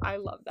I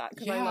love that,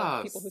 because I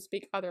love people who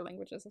speak other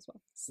languages as well.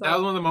 So, that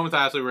was one of the moments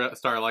I actually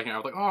started liking her. I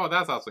was like, oh,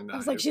 that's actually nice. I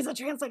was like, she's a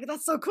translator,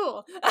 that's so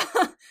cool.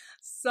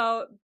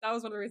 So that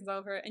was one of the reasons I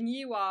love her. And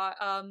Yua,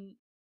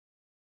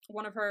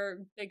 one of her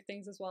big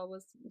things as well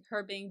was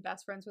her being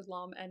best friends with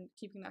Lom and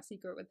keeping that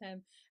secret with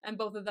him, and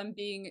both of them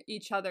being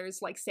each other's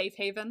like safe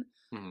haven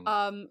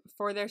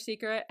for their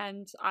secret.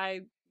 And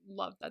I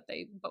love that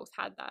they both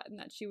had that, and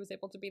that she was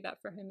able to be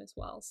that for him as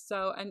well.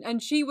 So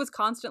and she was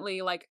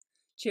constantly like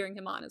cheering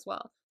him on as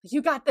well.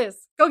 You got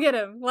this. Go get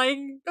him. Like,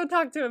 go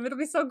talk to him. It'll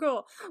be so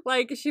cool.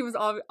 Like, she was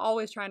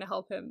always trying to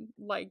help him,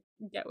 like,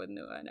 get with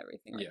Nua and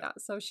everything like that.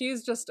 So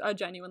she's just a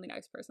genuinely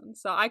nice person.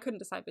 So I couldn't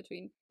decide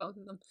between both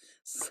of them.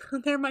 So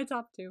they're my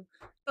top two.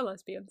 The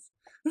lesbians.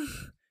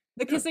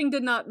 The kissing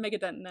did not make a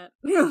dent in that.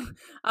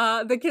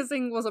 The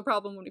kissing was a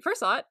problem when we first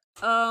saw it.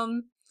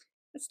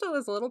 It still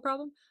is a little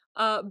problem.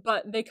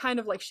 But they kind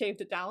of, like, shaved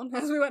it down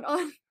as we went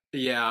on.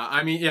 Yeah,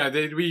 I mean, yeah,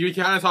 we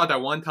kind of saw it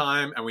that one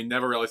time, and we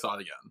never really saw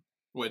it again.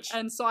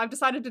 And so I've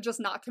decided to just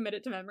not commit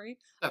it to memory.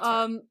 That's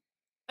right.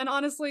 And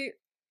honestly,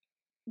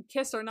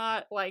 kiss or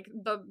not, like,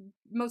 the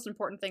most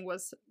important thing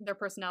was their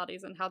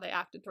personalities and how they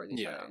acted towards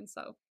each other. And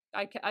so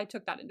I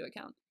took that into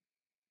account.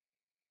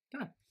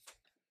 Okay.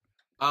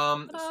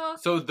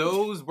 So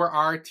those were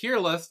our tier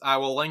list. I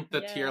will link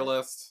the tier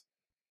list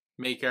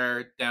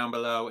maker down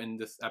below in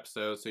this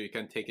episode so you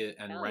can take it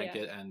and rank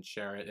it and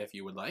share it if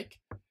you would like.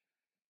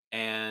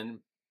 And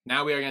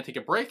now we are going to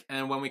take a break,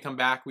 and when we come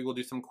back, we will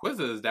do some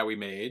quizzes that we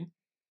made.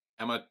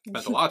 Emma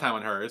spent a lot of time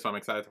on hers, so I'm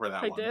excited for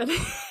that one. I did.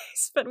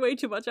 Spent way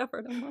too much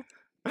effort on that.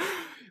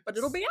 But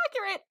it'll be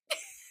accurate.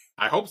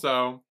 I hope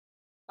so.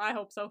 I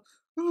hope so.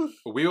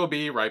 We will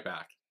be right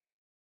back.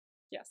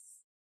 Yes.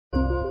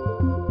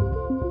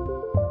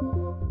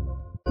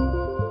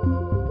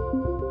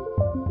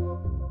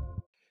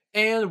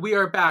 And we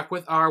are back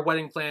with our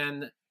wedding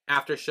plan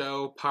after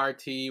show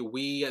party.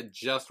 We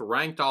just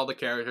ranked all the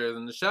characters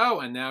in the show,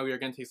 and now we are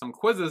going to take some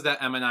quizzes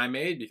that Emma and I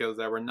made because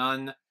there were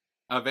none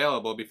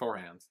available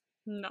beforehand.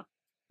 No.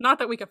 Not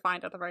that we could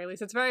find at the very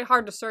least. It's very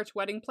hard to search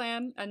wedding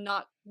plan and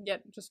not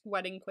get just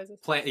wedding quizzes.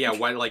 Like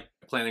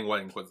planning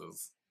wedding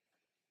quizzes.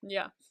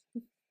 Yeah.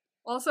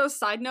 Also,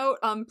 side note,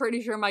 I'm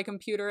pretty sure my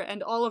computer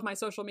and all of my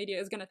social media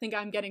is going to think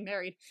I'm getting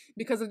married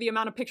because of the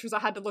amount of pictures I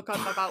had to look up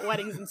about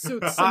weddings and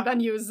suits and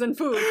venues and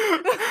food.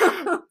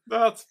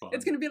 That's fun.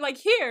 It's going to be like,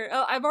 here,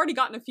 I've already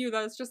gotten a few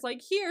that's just like,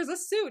 here's a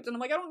suit. And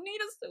I'm like, I don't need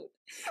a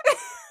suit.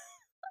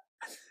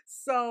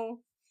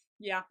 So,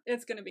 yeah,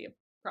 it's going to be a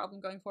problem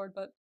going forward.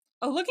 But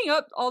looking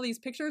up all these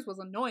pictures was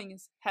annoying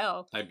as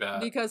hell. I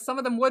bet. Because some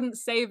of them wouldn't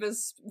save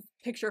as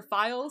picture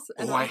files.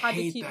 And I had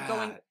to keep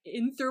going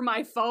in through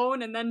my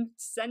phone and then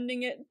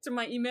sending it to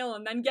my email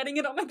and then getting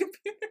it on my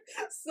computer.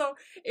 So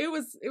it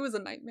was a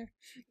nightmare.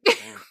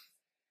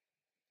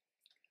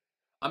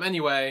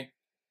 Anyway,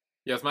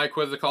 yes, my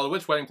quiz is called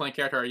Which Wedding Plan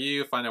Character Are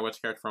You? Find out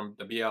which character from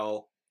the BL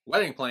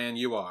Wedding Plan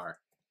you are.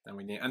 Then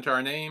we need to enter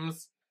our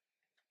names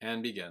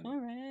and begin.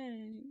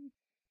 Alright.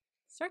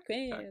 Start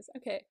quiz.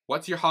 Okay.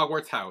 What's your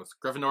Hogwarts house?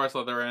 Gryffindor,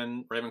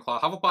 Slytherin,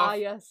 Ravenclaw, Hufflepuff? Ah,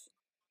 yes.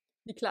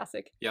 The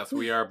classic. Yes,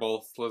 we are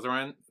both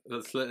Slytherin.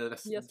 Yes, we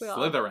are.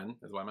 Slytherin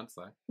is what I meant to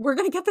say. We're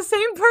gonna get the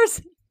same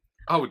person.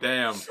 Oh,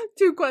 damn.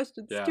 2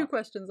 questions. Yeah. 2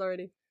 questions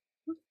already.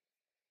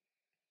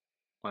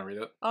 Want to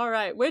read it?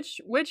 Alright.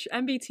 Which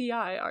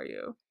MBTI are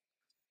you?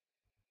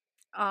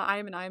 I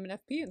am an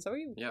FP, and so are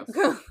you. Yes.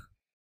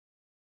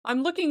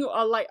 I'm looking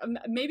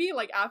maybe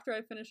like after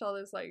I finish all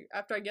this, like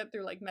after I get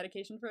through like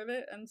medication for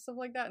it and stuff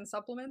like that and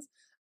supplements,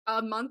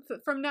 a month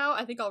from now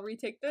I think I'll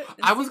retake it.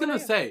 I was gonna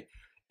say,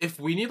 if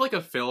we need like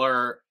a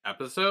filler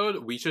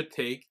episode, we should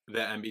take the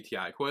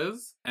MBTI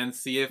quiz and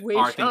see if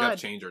our things have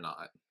changed or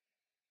not.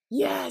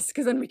 Yes,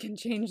 because then we can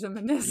change them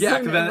in this. Yeah,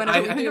 because then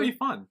I think it'd be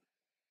fun.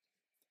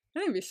 I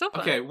think it'd be so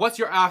fun. Okay, what's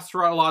your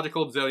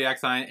astrological zodiac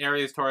sign?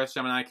 Aries, Taurus,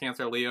 Gemini,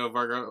 Cancer, Leo,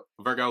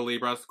 Virgo,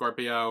 Libra,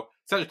 Scorpio,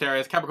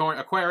 Sagittarius, Capricorn,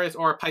 Aquarius,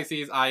 or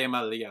Pisces? I am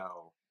a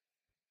Leo.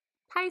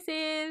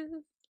 Pisces.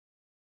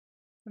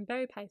 I'm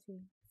very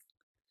Pisces.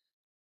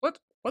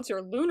 What's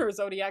your lunar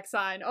zodiac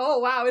sign? Oh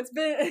wow, it's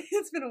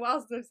been a while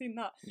since I've seen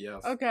that.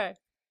 Yes. Okay.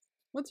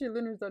 What's your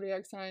lunar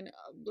zodiac sign?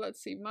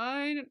 Let's see.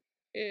 Mine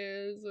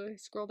is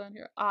scroll down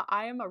here.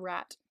 I am a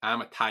rat.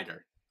 I'm a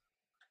tiger.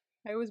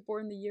 I was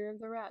born the year of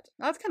the rat.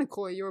 That's kind of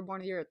cool. You were born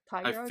the year of the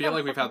tiger. I feel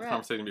like we've had this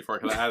conversation before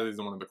because I had these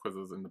in one of the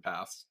quizzes in the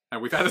past,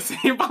 and we've had the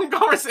same fun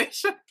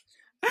conversation.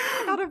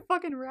 Not a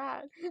fucking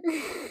rat.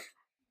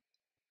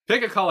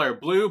 Pick a color: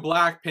 blue,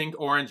 black, pink,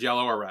 orange,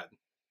 yellow, or red.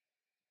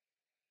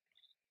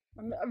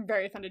 I'm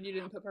very offended you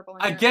didn't put purple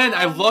in Again,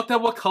 I looked at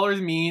what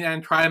colors mean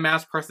and tried to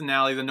match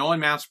personalities, and no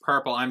one matched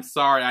purple. I'm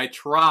sorry, I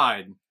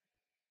tried.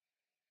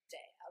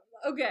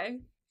 Damn. Okay.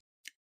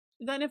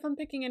 Then if I'm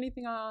picking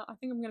anything, I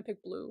think I'm gonna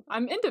pick blue.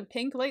 I'm into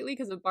pink lately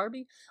because of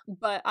Barbie,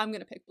 but I'm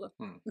gonna pick blue.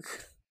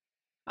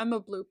 I'm a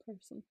blue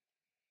person.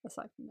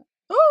 Aside from that.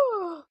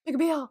 Oh! Pick a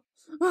BL!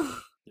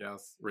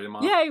 Yes, read them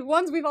off. Yay!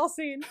 Ones we've all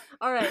seen.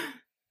 Alright.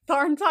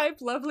 Thorn type,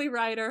 lovely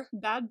rider,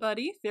 bad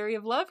buddy, theory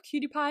of love,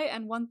 cutie pie,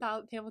 and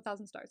Tale of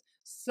 1,000 Stars.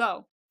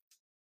 So,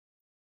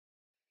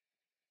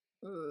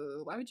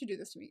 why would you do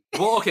this to me?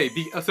 Well, okay,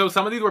 so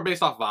some of these were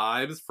based off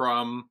vibes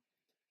from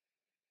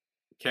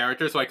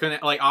characters, so I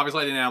couldn't, like,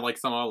 obviously I didn't have, like,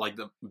 some of, like,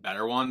 the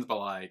better ones, but,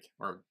 like,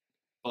 or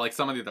But like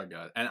some of these are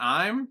good. And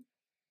I'm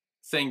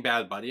saying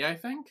Bad Buddy, I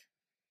think.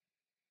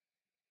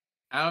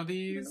 Out of I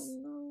these.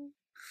 don't know.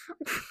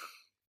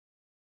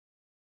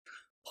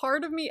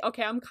 Part of me,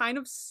 okay, I'm kind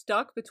of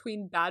stuck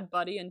between Bad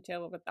Buddy and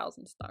Tale of a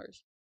Thousand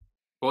Stars.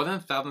 But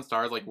wasn't 1,000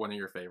 Stars like one of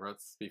your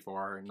favorites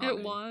before? Not It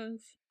me.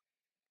 was.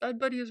 Bad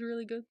Buddy is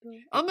really good though.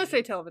 I'm gonna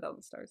say Tale of a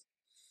Thousand Stars.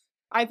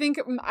 I think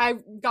I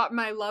got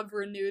my love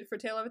renewed for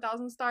Tale of a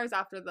Thousand Stars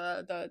after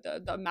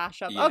the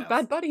mashup of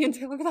Bad Buddy and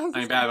Tale of a Thousand Stars. I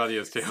mean, Bad Buddy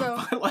is too,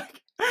 So, but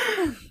like...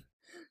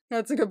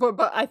 that's a good point.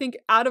 But I think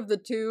out of the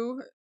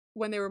two,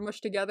 when they were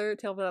mushed together,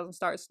 Tale of a Thousand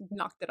Stars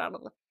knocked it out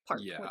of the park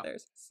with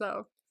theirs.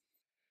 So...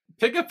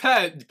 Pick a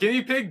pet.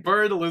 Guinea pig,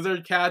 bird,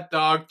 lizard, cat,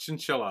 dog,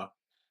 chinchilla.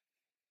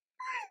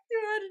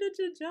 You added a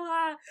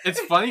chinchilla. It's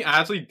funny, I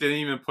actually didn't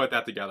even put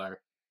that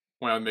together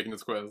when I was making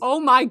this quiz. Oh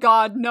my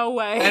god, no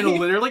way. And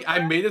literally,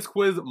 I made this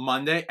quiz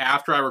Monday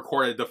after I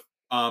recorded the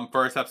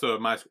first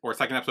episode of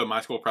second episode of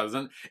My School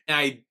President, and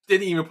I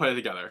didn't even put it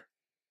together.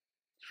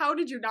 How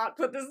did you not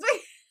put this thing?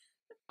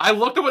 I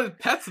looked at what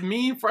pets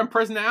mean from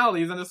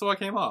personalities, and this is what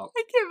came up.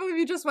 I can't believe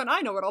you just went, I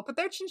know what I'll put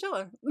there,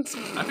 chinchilla.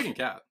 I'm picking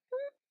cat.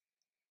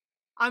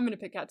 I'm gonna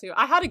pick cat too.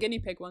 I had a guinea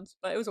pig once,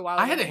 but it was a while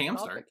ago. I had a so I'll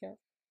hamster. pick cat.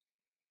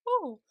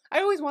 Oh, I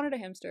always wanted a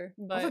hamster,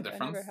 but I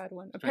never had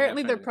one.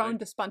 Apparently, they're prone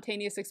to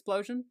spontaneous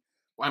explosion.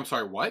 I'm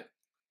sorry, what?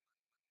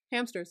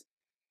 Hamsters.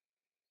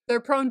 They're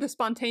prone to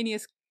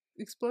spontaneous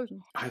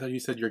explosion. I thought you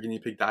said your guinea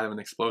pig died of an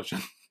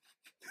explosion.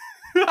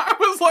 I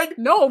was like...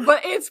 No,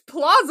 but it's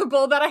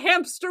plausible that a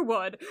hamster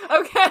would,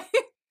 okay?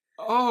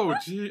 Oh,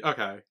 gee,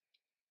 okay.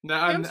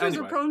 Now, Hamsters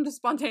anyway. are prone to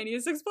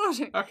spontaneous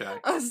explosion. Okay.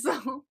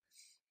 So,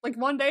 like,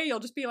 one day you'll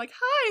just be like,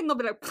 hi, and they'll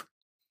be like...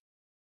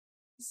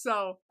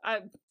 So,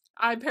 I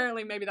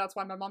apparently, maybe that's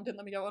why my mom didn't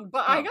let me get one,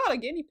 but I got a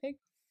guinea pig.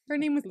 Her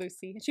name was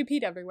Lucy, and she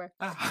peed everywhere.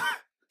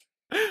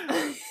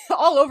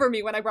 All over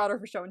me when I brought her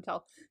for show and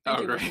tell. Thank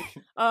you, great.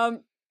 I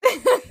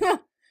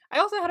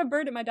also had a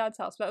bird at my dad's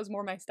house, but that was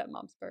more my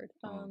stepmom's bird.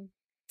 So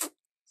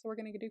we're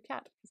gonna do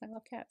cat, because I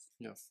love cats.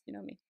 Yes. You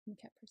know me, I'm a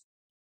cat person.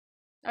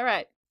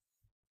 Alright.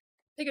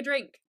 Pick a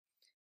drink.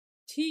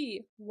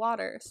 Tea,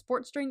 water,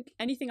 sports drink,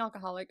 anything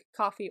alcoholic,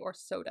 coffee, or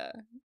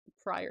soda.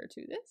 Prior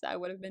to this, I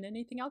would have been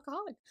anything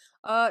alcoholic.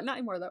 Not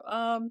anymore though.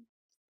 I'm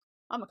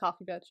a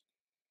coffee bitch.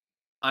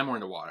 I'm more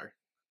into water.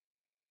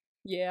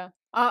 Yeah.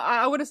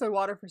 I would have said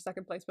water for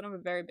second place, but I'm a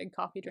very big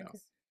coffee drinker.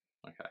 Yes.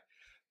 Okay.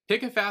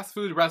 Pick a fast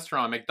food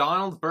restaurant.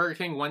 McDonald's, Burger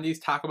King, Wendy's,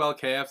 Taco Bell,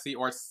 KFC,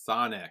 or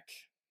Sonic.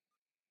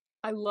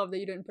 I love that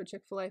you didn't put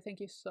Chick-fil-A.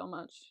 Thank you so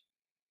much.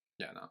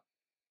 Yeah, no.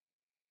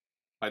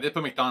 I did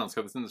put McDonald's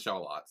because it's in the show a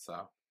lot,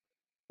 so.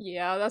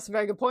 Yeah, that's a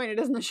very good point. It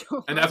is in the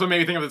show. And that's what made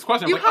me think of this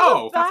question. I'm you like, have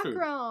oh, a fast food.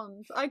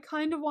 background. I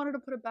kind of wanted to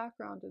put a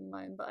background in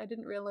mine, but I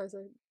didn't realize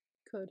I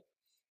could.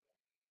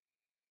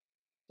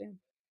 Damn.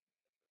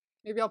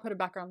 Maybe I'll put a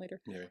background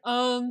later. Maybe.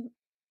 I'm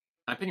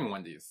picking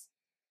Wendy's.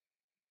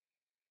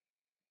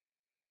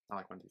 I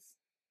like Wendy's.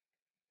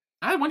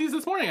 I had Wendy's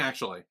this morning,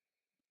 actually.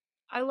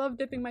 I love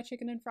dipping my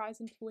chicken and fries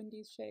into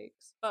Wendy's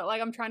shakes. But,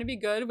 like, I'm trying to be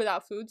good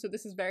without food, so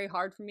this is very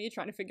hard for me,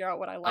 trying to figure out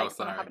what I like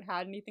when I haven't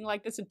had anything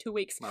like this in 2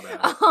 weeks. My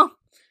bad.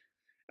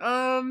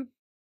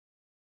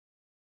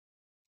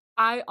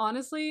 I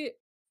honestly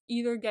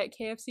either get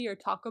KFC or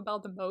Taco Bell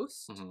the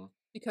most,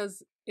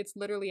 because it's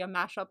literally a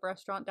mashup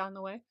restaurant down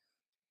the way.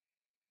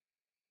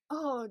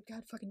 Oh,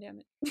 god fucking damn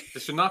it.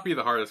 This should not be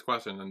the hardest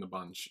question in the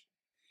bunch.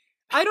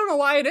 I don't know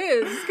why it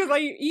is, because I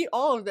eat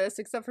all of this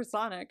except for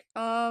Sonic.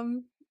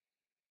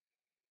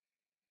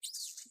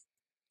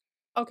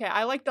 Okay,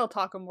 I like Del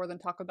Taco more than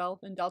Taco Bell,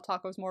 and Del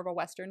Taco is more of a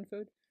Western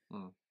food.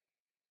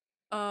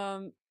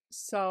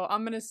 So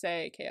I'm gonna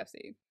say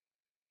KFC.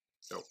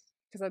 Dope.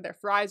 Because their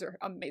fries are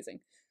amazing.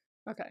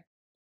 Okay.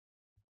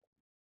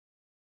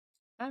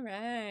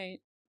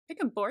 Alright.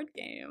 Pick a board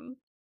game.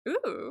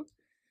 Ooh.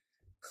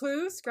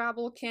 Clue,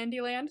 Scrabble,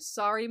 Candyland,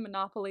 Sorry,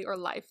 Monopoly, or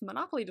Life.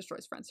 Monopoly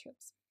destroys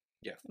friendships.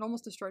 Yeah. It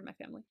almost destroyed my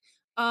family.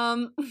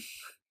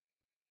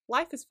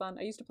 Life is fun.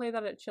 I used to play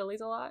that at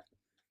Chili's a lot.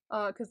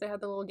 Because they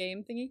had the little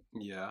game thingy.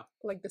 Yeah.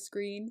 Like the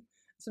screen.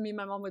 So me and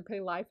my mom would play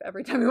Life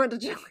every time we went to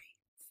Chili's.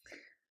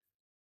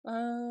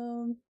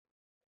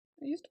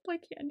 I used to play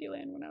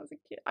Candyland when I was a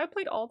kid. I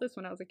played all this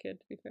when I was a kid,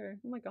 to be fair.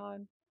 Oh my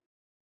god.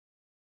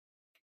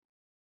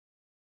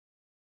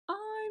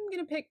 I'm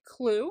gonna pick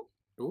Clue.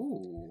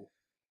 Ooh.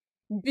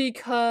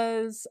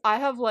 Because I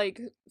have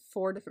like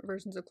 4 different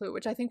versions of Clue,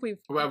 which I think we've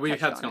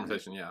had this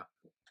conversation, yeah.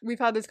 We've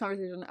had this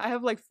conversation. I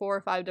have like 4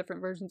 or 5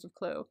 different versions of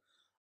Clue.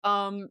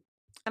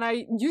 And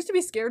I used to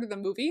be scared of the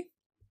movie.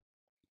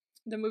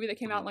 The movie that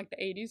came out in like the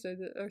 80s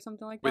or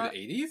something like that.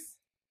 Wait, the 80s?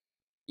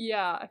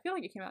 Yeah, I feel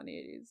like it came out in the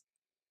 80s.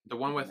 The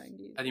one with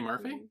 90s, Eddie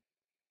Murphy?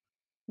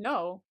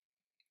 No.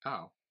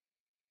 Oh.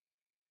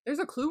 There's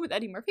a Clue with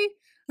Eddie Murphy?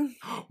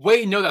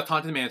 Wait, no, that's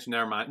Haunted Mansion.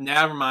 Never mind.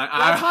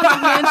 That's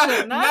Haunted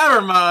Mansion.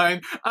 Never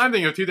mind. I'm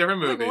thinking of 2 different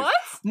movies. Like, what?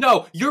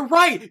 No, you're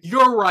right.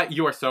 You're right.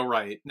 You are so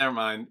right. Never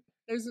mind.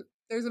 There's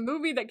a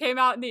movie that came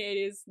out in the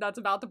 80s that's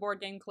about the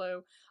board game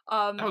Clue.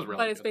 That was really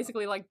but it's good,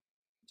 basically like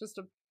just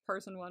a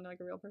person one, like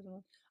a real person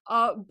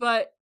one.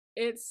 But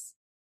it's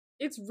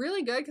It's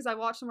really good because I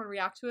watched someone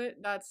react to it.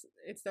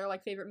 It's their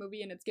like favorite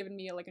movie, and it's given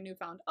me like a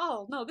newfound.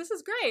 Oh no, this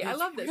is great! I It's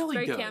love this. really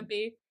It's very good.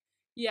 campy.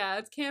 Yeah,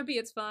 it's campy.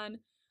 It's fun.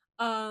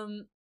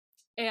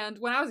 And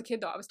when I was a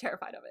kid, though, I was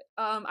terrified of it.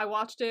 I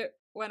watched it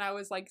when I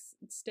was like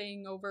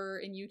staying over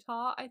in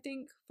Utah, I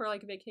think, for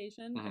like a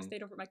vacation. I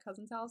stayed over at my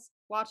cousin's house,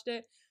 watched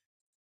it,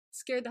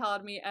 scared the hell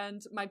out of me,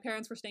 and my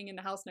parents were staying in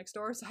the house next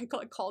door, so I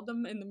called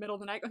them in the middle of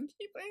the night, going,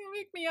 "Keep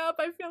wake me up!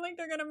 I feel like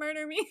they're gonna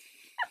murder me."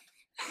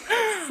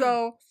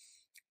 So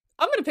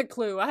I'm gonna pick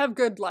Clue. I have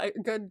good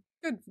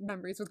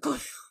memories with Clue.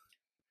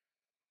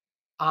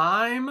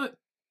 I'm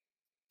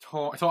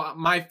torn. So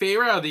my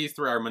favorite of these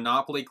three are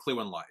Monopoly, Clue,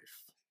 and Life.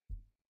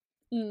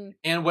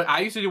 And what I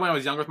used to do when I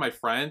was younger with my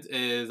friends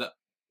is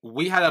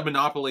we had a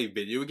Monopoly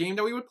video game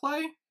that we would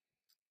play.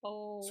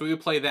 Oh. So we would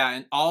play that.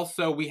 And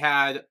also we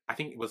had, I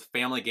think it was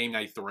Family Game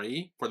Night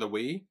 3 for the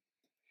Wii.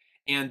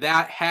 And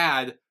that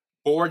had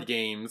board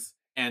games,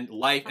 and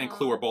Life and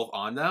Clue were both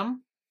on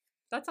them.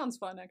 That sounds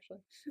fun,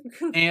 actually.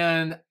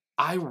 And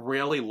I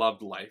really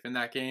loved Life in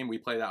that game. We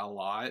played that a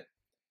lot.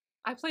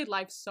 I played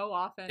Life so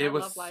often. It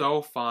was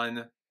so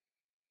fun.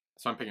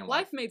 So I'm picking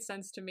Life. Life made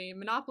sense to me.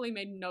 Monopoly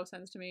made no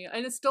sense to me.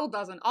 And it still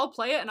doesn't. I'll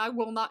play it and I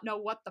will not know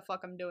what the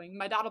fuck I'm doing.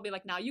 My dad will be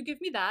like, "Now you give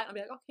me that." I'll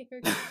be like, "Okay,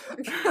 here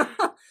you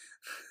go."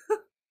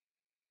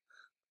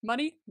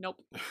 Money?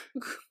 Nope.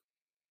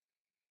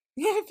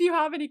 If you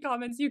have any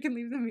comments, you can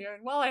leave them here.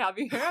 And while I have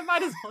you here, I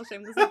might as well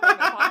shamelessly plug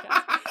my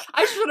podcast.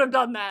 I should have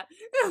done that.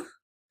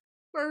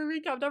 Where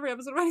we recapped every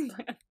episode of Wedding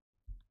Plan.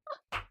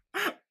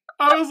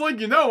 I was like,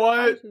 you know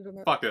what?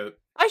 Fuck it.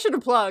 I should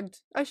have plugged.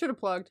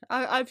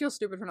 I feel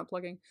stupid for not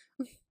plugging.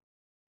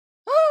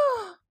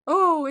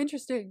 Oh,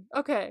 interesting.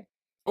 Okay.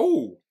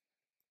 Oh.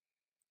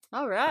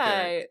 All right.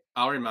 Okay.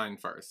 I'll read mine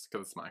first,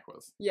 because it's my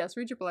quiz. Yes,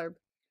 read your blurb.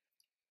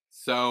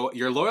 So,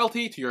 your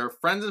loyalty to your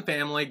friends and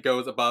family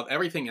goes above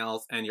everything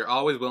else, and you're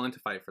always willing to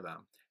fight for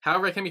them.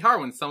 However, it can be hard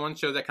when someone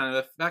shows that kind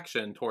of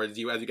affection towards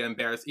you as you get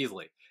embarrassed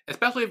easily,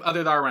 especially if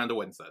others are around to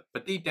witness it.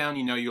 But deep down,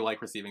 you know you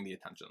like receiving the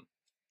attention.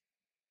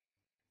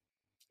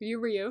 You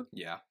Ryu?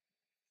 Yeah.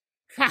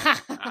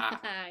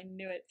 I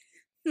knew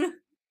it.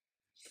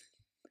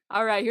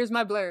 All right, here's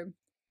my blurb,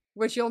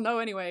 which you'll know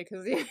anyway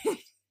because you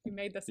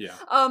made this. Yeah.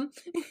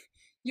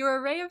 You're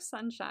a ray of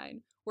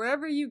sunshine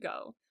wherever you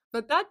go,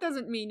 but that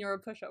doesn't mean you're a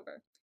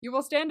pushover. You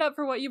will stand up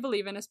for what you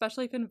believe in,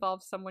 especially if it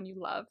involves someone you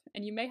love,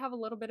 and you may have a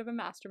little bit of a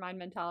mastermind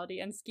mentality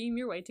and scheme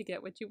your way to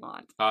get what you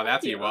want. Oh,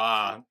 that's you.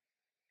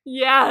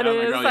 Yeah, it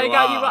is. Girl, I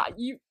got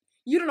you.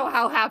 You don't know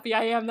how happy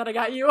I am that I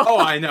got you. Oh,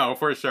 I know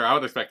for sure. I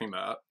was expecting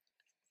that.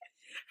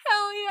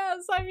 Hell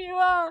yes, I'm you.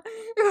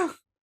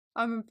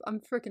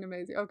 I'm freaking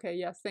amazing. Okay,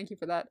 yes, thank you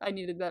for that. I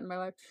needed that in my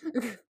life.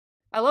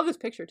 I love this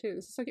picture too.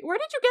 This is so cute. Where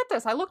did you get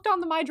this? I looked on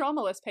the My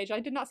Drama List page. I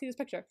did not see this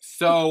picture.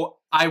 So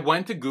I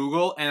went to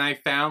Google and I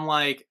found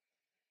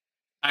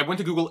I went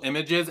to Google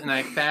Images and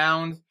I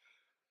found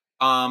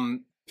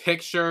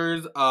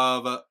pictures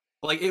of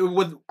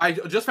I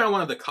just found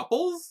one of the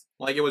couples.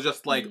 Like it was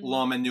just like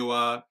Lom and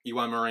Nua,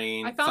 Iwan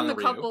Marine. I found the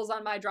couples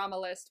on My Drama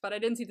List, but I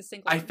didn't see the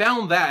single one. I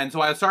found that, and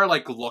so I started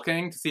like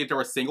looking to see if there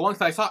were single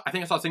ones. I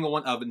think I saw a single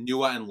one of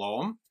Nua and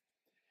Lom.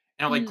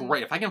 And I'm like,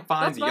 great, if I can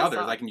find the others,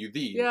 I can use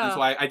these. Yeah. And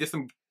so I did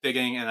some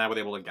digging and I was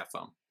able to get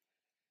some.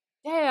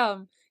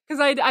 Damn.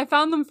 Because I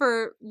found them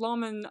for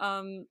Lom and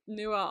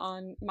Nua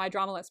on My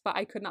Drama List, but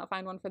I could not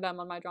find one for them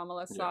on My Drama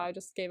List, so I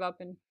just gave up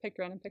and picked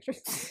random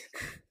pictures.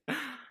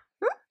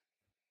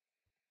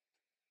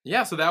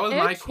 Yeah, so that was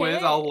my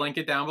quiz. I'll link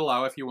it down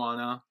below if you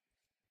want to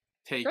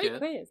take it. Great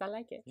quiz. I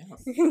like it.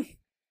 Yes.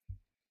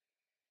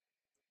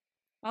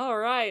 All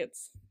right.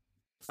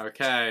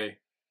 Okay.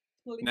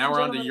 Now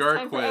we're on to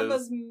your quiz.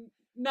 Emma's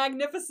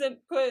magnificent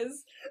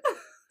quiz.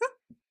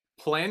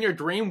 Plan your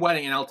dream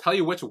wedding, and I'll tell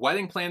you which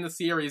Wedding Plan the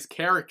series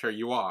character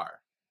you are.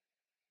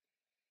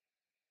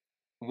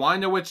 Want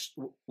to know which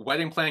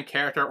Wedding Plan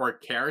character or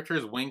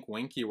characters wink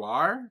wink you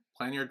are?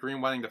 Plan your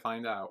dream wedding to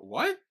find out.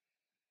 What?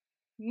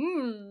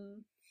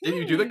 Did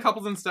you do the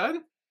couples instead?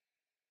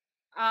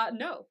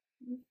 No.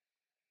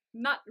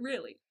 Not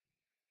really.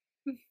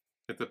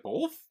 Is it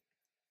both?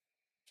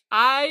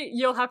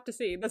 You'll have to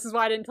see. This is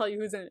why I didn't tell you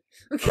who's in it.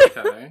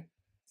 Okay.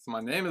 So my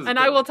name is... And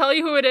I will tell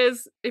you who it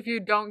is if you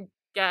don't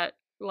get,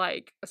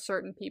 like, a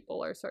certain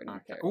people or certain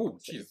characters. Oh,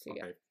 jeez.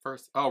 Okay.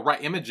 First... Oh,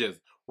 right. Images.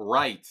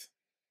 Right.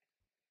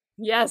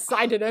 Yes,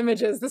 I did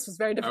Images. This was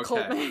very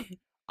difficult. Okay.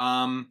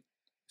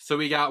 So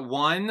we got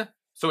one...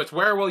 So it's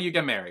Where Will You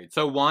Get Married?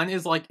 So one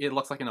is like, it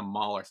looks like in a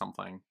mall or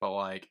something, but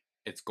like,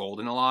 it's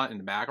golden a lot in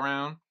the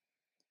background.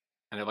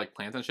 And they're like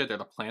plants and shit.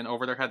 There's a plant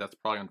over their head that's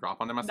probably gonna drop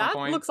on them at some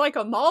point. That looks like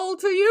a mall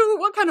to you?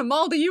 What kind of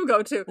mall do you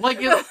go to? Like,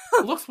 it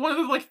looks one of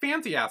those like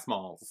fancy ass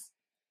malls.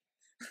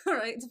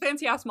 Alright, it's a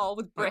fancy ass mall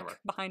with brick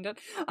behind it.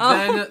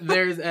 Then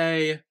there's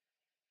a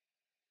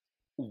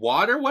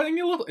water wedding.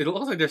 It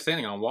looks like they're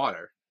standing on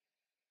water.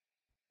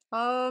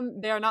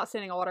 They are not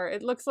standing on water.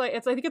 It looks like I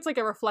think it's like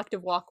a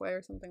reflective walkway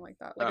or something like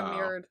that. Like a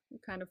mirrored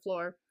kind of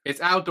floor. It's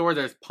outdoors.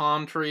 There's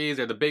palm trees.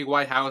 There's the big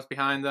white house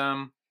behind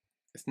them.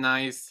 It's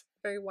nice.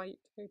 Very white,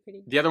 very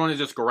pretty. The other one is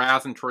just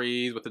grass and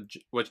trees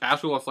which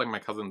actually looks like my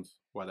cousin's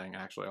wedding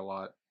actually a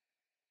lot.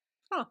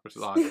 Huh. Which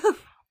is odd.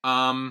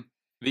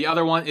 The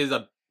other one is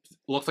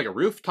looks like a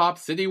rooftop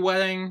city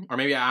wedding, or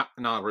maybe not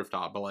a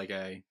rooftop, but like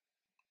a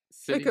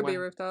city. It could wedding. be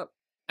a rooftop.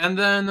 And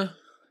then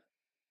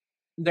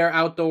they're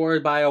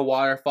outdoors by a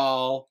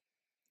waterfall,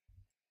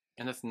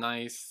 and it's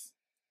nice.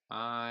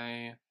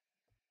 I'm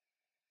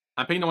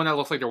picking the one that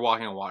looks like they're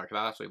walking on water, because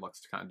that actually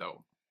looks kind of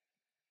dope.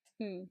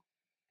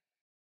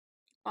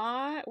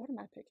 What am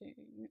I picking?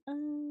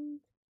 I'm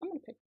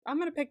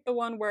gonna pick the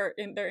one where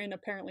they're in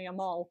apparently a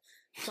mall.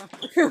 So.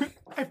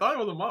 I thought it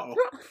was a mall.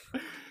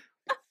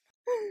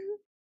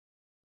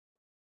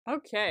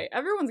 Okay,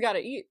 everyone's got to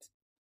eat.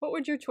 What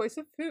would your choice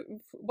of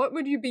food? What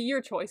would be your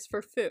choice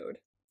for food?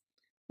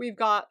 We've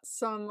got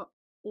some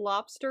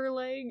lobster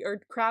leg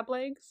or crab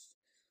legs,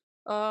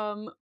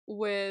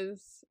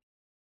 with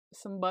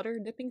some butter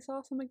dipping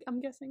sauce.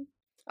 I'm guessing.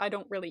 I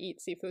don't really eat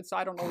seafood, so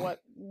I don't know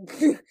what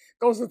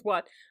goes with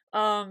what.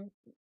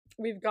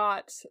 We've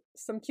got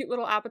some cute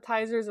little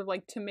appetizers of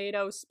like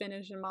tomato,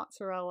 spinach, and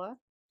mozzarella.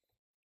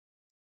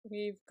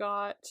 We've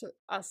got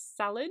a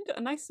salad, a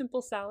nice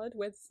simple salad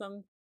with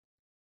some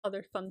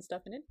other fun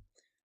stuff in it.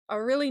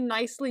 A really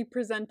nicely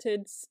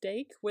presented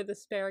steak with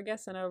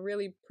asparagus and a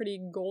really pretty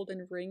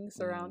golden ring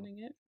surrounding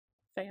it.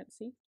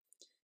 Fancy.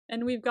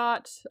 And we've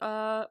got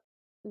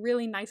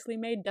really nicely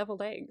made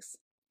deviled eggs.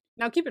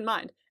 Now keep in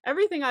mind,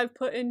 everything I've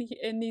put in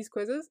these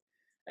quizzes,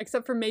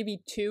 except for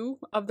maybe 2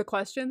 of the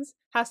questions,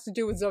 has to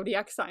do with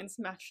zodiac signs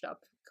matched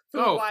up.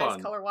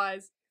 Food-wise,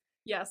 color-wise.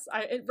 Yes,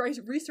 I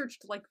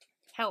researched like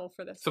hell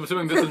for this. So I'm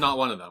assuming this is not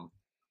one of them.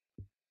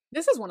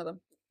 This is one of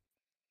them.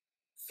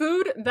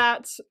 Food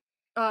that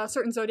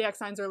certain zodiac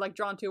signs are like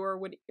drawn to or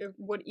would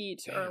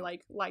eat. Damn. Or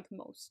like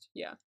most.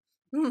 Yeah.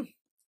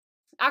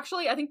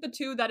 Actually, I think the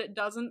 2 that it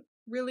doesn't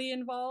really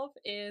involve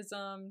is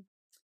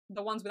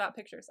the ones without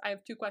pictures. I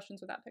have 2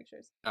 questions without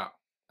pictures. Oh,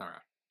 all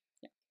right.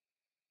 Yeah.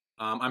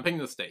 I'm picking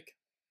the steak.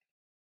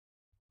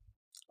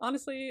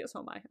 Honestly, so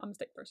am I. I'm a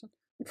steak person.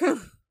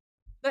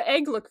 The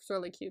egg looks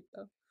really cute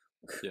though.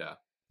 Yeah.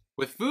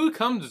 With food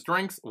comes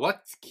drinks.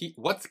 What's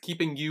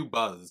keeping you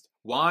buzzed?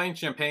 Wine,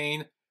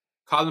 champagne,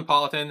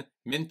 Cosmopolitan,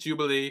 Mint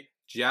Jubilee,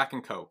 Jack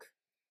and Coke.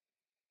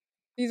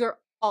 These are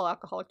all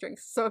alcoholic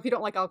drinks. So if you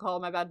don't like alcohol,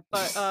 my bad.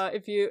 But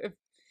if you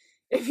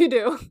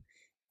do,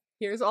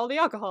 here's all the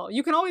alcohol.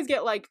 You can always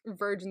get like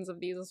virgins of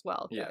these as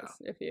well. Yeah.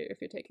 If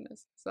you're taking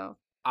this, so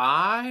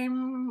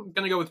I'm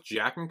gonna go with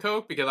Jack and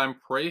Coke because I'm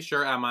pretty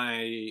sure at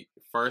my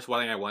first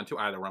wedding I went to,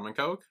 I had a rum and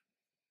Coke.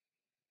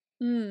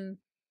 And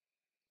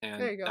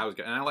there you go. That was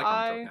good. And I like rum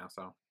and Coke now,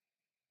 so.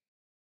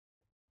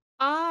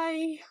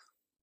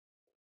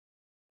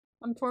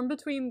 I'm torn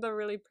between the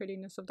really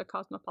prettiness of the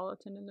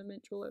Cosmopolitan and the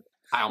Mint Julep.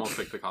 I almost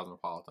picked the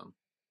Cosmopolitan.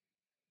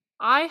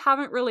 I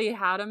haven't really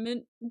had a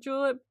Mint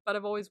Julep, but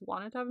I've always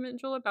wanted to have a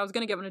Mint Julep. I was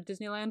going to get one at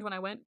Disneyland when I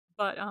went,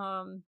 but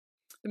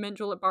the Mint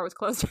Julep bar was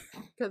closed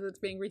because it's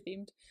being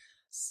rethemed.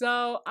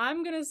 So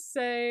I'm going to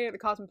say the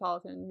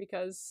Cosmopolitan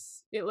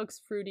because it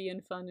looks fruity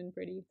and fun and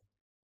pretty.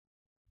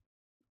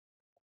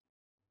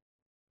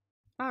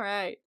 All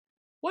right.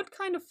 What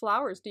kind of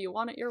flowers do you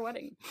want at your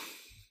wedding?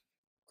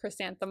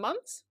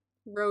 Chrysanthemums,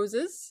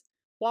 roses,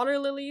 water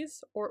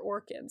lilies, or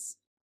orchids?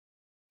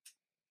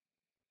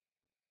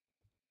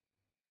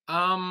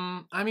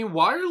 I mean,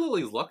 water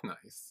lilies look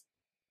nice.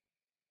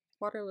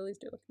 Water lilies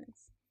do look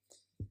nice.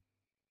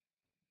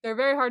 They're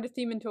very hard to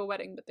theme into a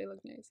wedding, but they look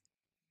nice.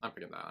 I'm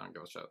picking that. I don't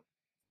give a shit.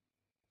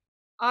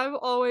 I've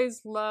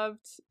always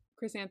loved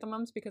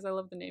chrysanthemums because I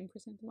love the name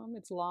chrysanthemum.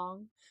 It's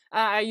long.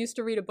 I used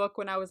to read a book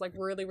when I was like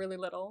really, really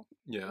little.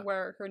 Yeah.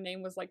 Where her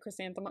name was like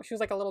chrysanthemum. She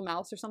was like a little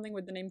mouse or something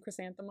with the name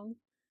chrysanthemum.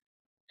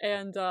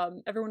 And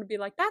everyone would be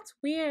like, "That's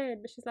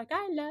weird," but she's like,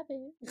 "I love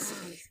it." It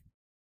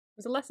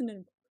was a lesson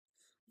in.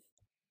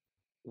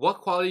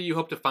 What quality do you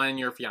hope to find in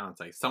your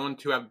fiance? Someone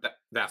to have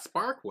that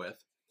spark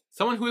with,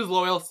 someone who is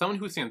loyal, someone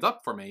who stands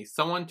up for me,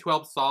 someone to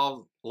help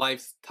solve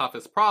life's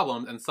toughest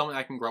problems, and someone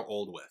I can grow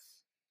old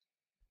with.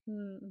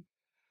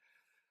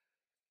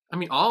 I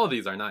mean, all of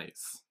these are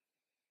nice.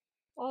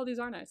 All of these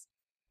are nice.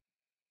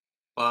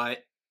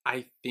 But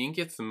I think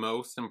it's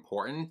most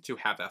important to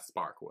have that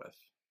spark with.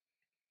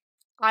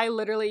 I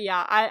literally,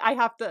 yeah, I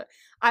have to,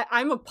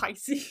 I'm a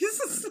Pisces,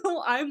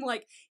 so I'm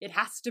like, it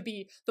has to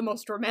be the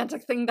most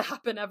romantic thing to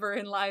happen ever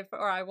in life,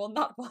 or I will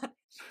not want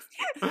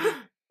it.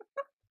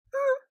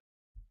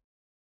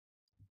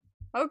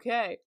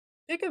 Okay,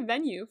 pick a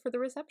venue for the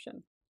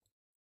reception.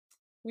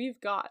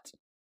 We've got,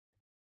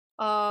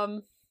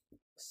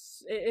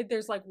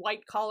 there's like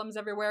white columns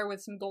everywhere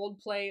with some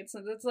gold plates,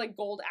 and it's like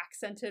gold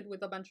accented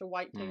with a bunch of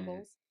white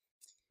tables.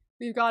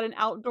 We've got an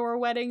outdoor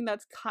wedding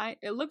that's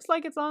it looks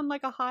like it's on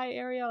like a high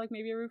area, like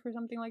maybe a roof or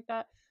something like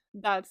that.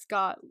 That's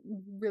got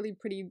really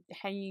pretty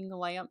hanging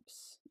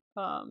lamps,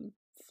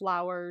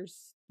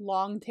 flowers,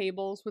 long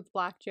tables with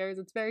black chairs.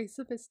 It's very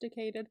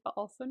sophisticated, but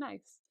also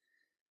nice.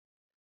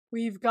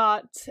 We've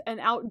got an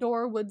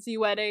outdoor woodsy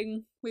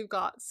wedding. We've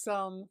got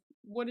some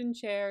wooden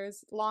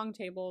chairs, long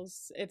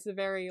tables. It's a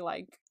very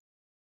like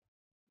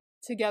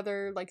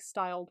together, like,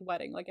 styled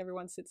wedding. Like,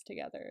 everyone sits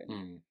together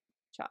and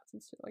chats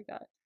and stuff like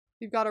that.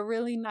 We've got a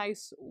really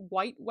nice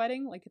white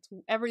wedding. Like,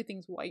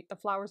 everything's white. The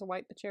flowers are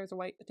white, the chairs are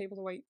white, the tables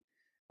are white.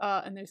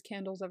 And there's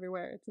candles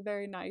everywhere. It's a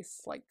very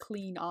nice, like,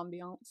 clean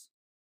ambiance.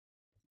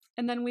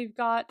 And then we've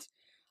got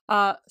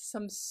a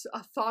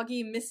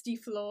foggy, misty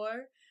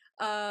floor,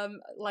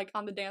 like,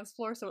 on the dance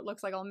floor, so it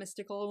looks like all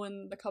mystical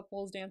when the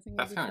couple's dancing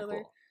with each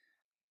other. Cool.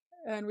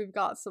 And we've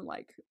got some,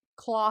 like,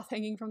 cloth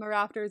hanging from the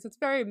rafters. It's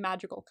very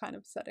magical kind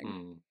of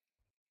setting.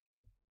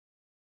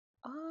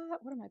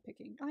 What am I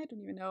picking? I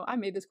don't even know. I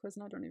made this quiz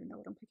and I don't even know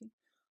what I'm picking.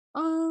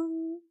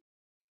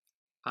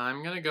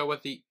 I'm gonna go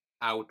with the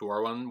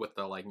outdoor one with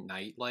the, like,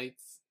 night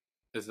lights.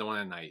 It's the one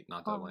at night,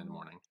 not the one in the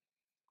morning.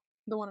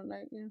 The one at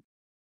night, yeah.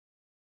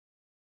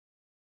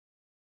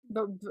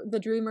 The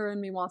dreamer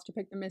in me wants to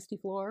pick the misty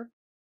floor,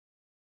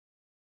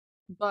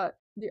 but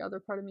the other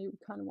part of me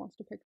kind of wants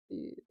to pick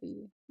the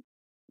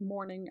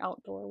morning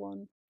outdoor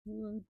one.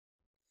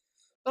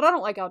 But I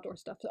don't like outdoor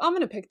stuff, so I'm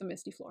gonna pick the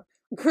misty floor.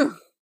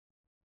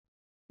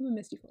 I'm a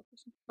misty floor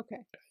person.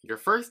 Okay. Your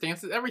first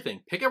dance is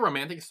everything. Pick a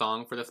romantic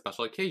song for the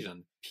special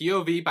occasion.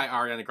 POV by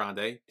Ariana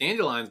Grande,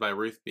 Dandelions by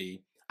Ruth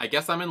B, I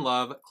Guess I'm in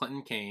Love,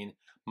 Clinton Kane,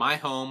 My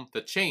Home,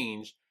 The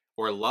Change,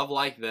 or Love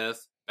Like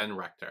This, Ben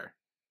Rector.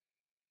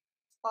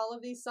 All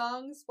of these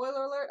songs,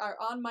 spoiler alert, are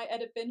on my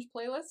edit binge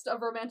playlist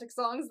of romantic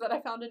songs that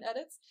I found in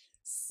edits.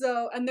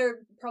 So, and they're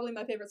probably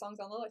my favorite songs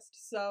on the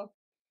list, so.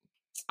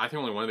 I think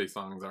only one of these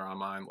songs are on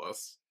my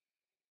list.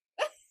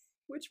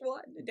 Which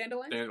one?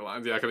 Dandelions?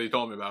 Dandelions, yeah, because he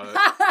told me about it.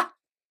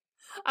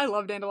 I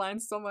love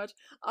Dandelions so much.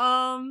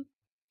 What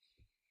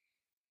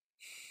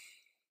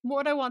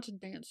would I want to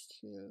dance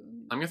to?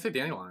 I'm gonna say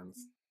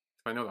Dandelions,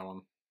 if I know that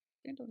one.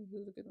 Dandelions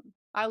is a good one.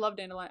 I love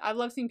Dandelions. I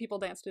love seeing people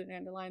dance to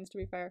Dandelions, to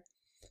be fair.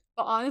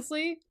 But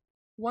honestly,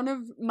 one of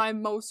my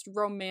most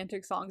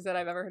romantic songs that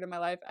I've ever heard in my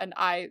life, and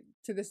I,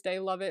 to this day,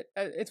 love it.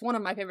 It's one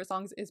of my favorite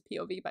songs, is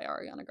POV by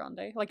Ariana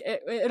Grande. Like,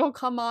 it'll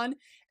come on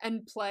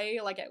and play,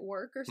 like, at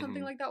work or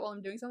something like that while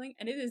I'm doing something,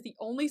 and it is the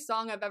only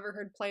song I've ever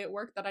heard play at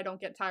work that I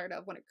don't get tired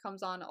of when it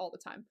comes on all the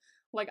time.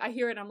 Like, I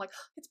hear it and I'm like,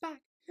 it's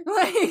back.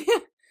 Like,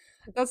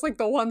 that's, like,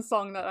 the one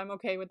song that I'm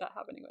okay with that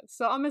happening with.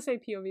 So I'm gonna say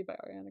POV by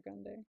Ariana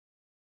Grande.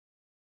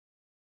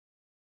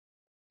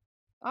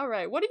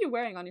 Alright, what are you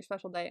wearing on your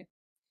special day?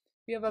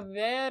 We have a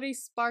very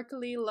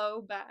sparkly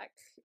low back,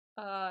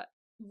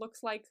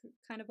 looks like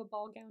kind of a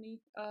ball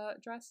gowny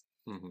dress.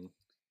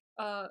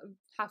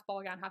 Half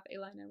ball gown, half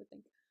A-line, I would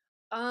think.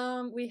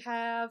 We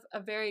have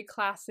a very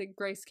classic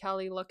Grace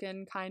Kelly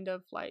looking kind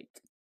of like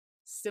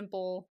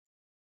simple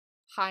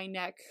high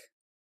neck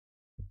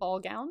ball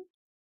gown.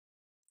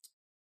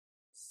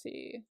 Let's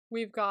see.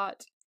 We've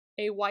got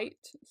a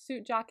white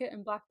suit jacket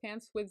and black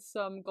pants with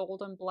some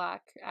gold and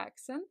black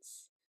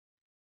accents.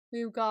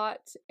 We've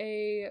got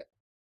a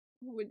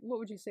what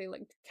would you say,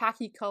 like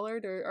khaki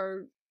colored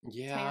or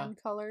tan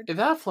colored? Is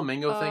that a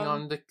flamingo thing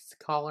on the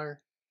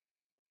collar?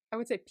 I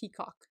would say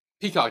peacock.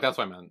 Peacock, that's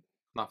what I meant.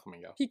 Not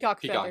flamingo.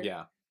 Peacock feather.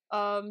 Yeah.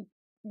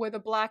 With a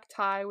black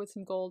tie with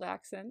some gold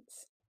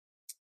accents.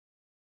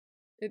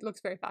 It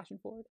looks very fashion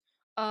forward.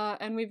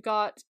 And we've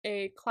got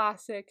a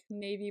classic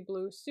navy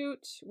blue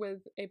suit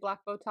with a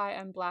black bow tie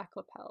and black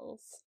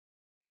lapels.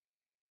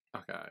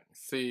 Okay.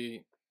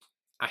 See,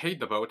 I hate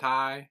the bow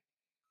tie,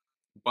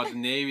 but the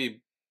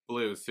navy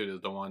blue suit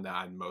is the one that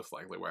I'd most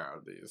likely wear out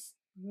of these.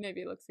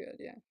 Navy looks good,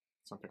 yeah.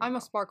 I'm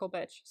a sparkle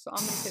bitch, so I'm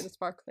gonna say the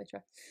sparkly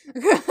dress.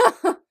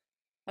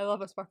 I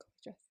love a sparkly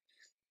dress.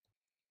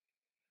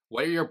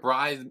 What are your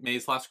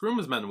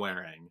bridesmaids/groomsmen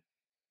wearing?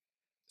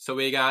 So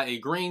we got a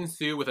green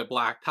suit with a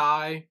black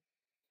tie.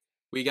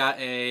 We got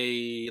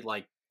a,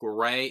 like,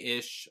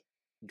 grayish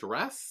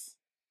dress,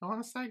 I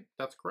want to say.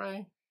 That's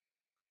gray.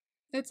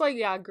 It's like,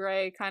 yeah,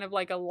 gray, kind of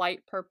like a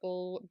light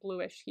purple,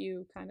 bluish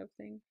hue kind of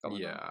thing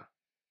going on.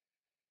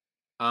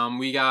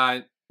 We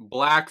got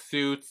black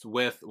suits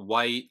with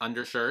white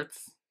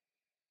undershirts.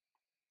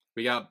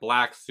 We got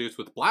black suits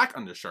with black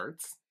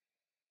undershirts.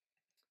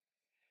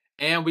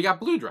 And we got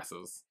blue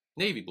dresses.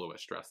 Navy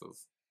bluish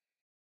dresses.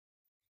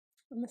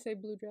 I'm gonna say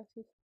blue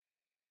dresses.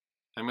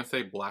 I'm gonna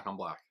say black on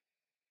black.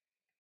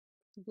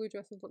 The blue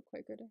dresses look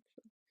quite good,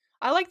 actually.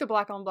 I like the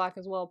black on black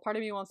as well. Part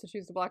of me wants to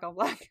choose the black on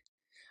black.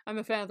 I'm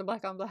a fan of the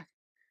black on black.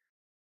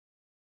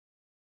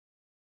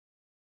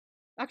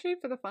 Actually,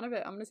 for the fun of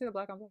it, I'm gonna say the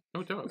black on black.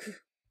 No, do it.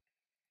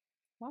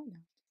 Why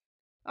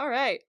not?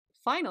 Alright,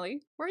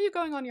 finally, where are you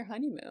going on your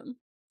honeymoon?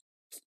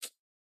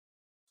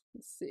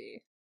 Let's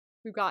see.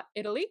 We've got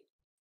Italy,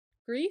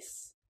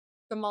 Greece,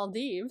 the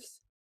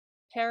Maldives,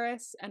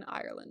 Paris, and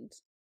Ireland.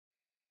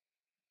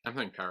 I'm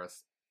thinking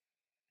Paris.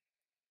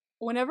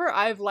 Whenever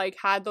I've, like,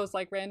 had those,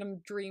 like,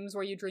 random dreams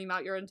where you dream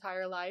out your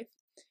entire life,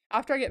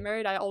 after I get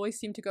married, I always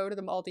seem to go to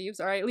the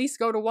Maldives, or I at least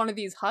go to one of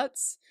these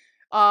huts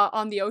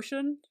on the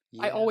ocean.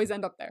 Yeah. I always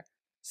end up there.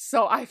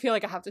 So I feel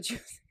like I have to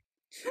choose.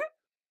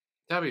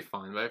 That'd be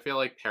fun, but I feel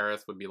like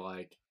Paris would be,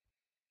 like,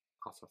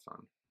 also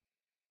fun.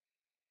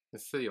 The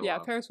city of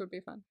love. Paris would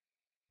be fun.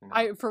 No.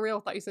 I, for real,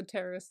 thought you said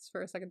terrorists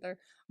for a second there.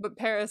 But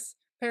Paris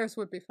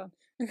would be fun.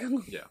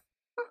 Yeah.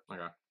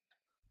 Okay.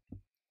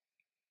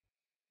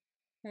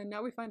 And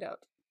now we find out.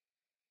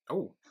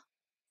 Oh.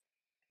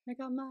 I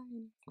got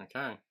mine.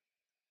 Okay.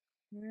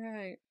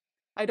 Alright.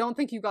 I don't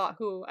think you got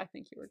who I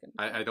think you were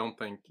gonna. I don't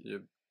think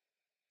you.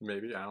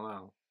 Maybe, I don't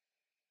know.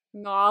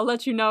 No, I'll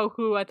let you know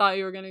who I thought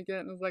you were gonna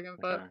get in a second,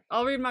 but Okay.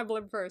 I'll read my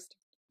blurb first.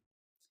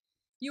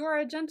 You are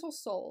a gentle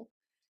soul.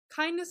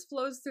 Kindness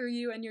flows through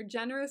you, and you're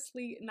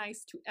generously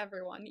nice to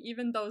everyone,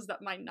 even those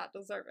that might not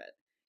deserve it.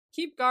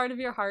 Keep guard of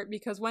your heart,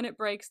 because when it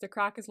breaks, the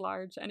crack is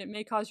large, and it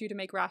may cause you to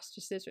make rash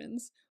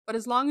decisions. But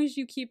as long as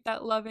you keep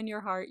that love in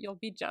your heart, you'll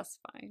be just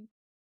fine.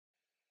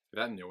 Is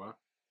that Nua?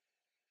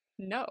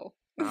 No.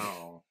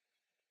 Oh.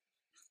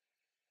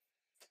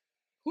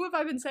 Who have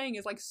I been saying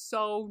is like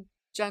so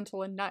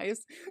gentle and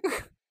nice?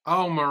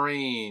 Oh,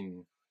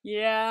 Marine.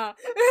 Yeah.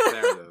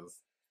 There it is.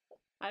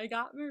 I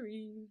got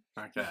Marie.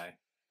 Okay.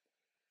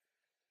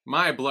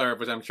 My blurb,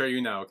 which I'm sure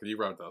you know because you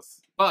wrote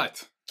this.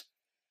 But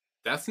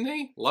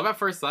Destiny? Love at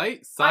first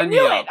sight? Sign me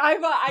up.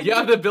 You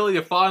have the ability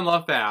to fall in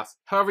love fast.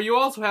 However, you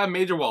also have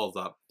major walls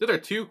up. These are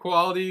two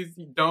qualities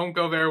that don't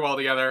go very well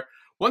together.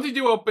 Once you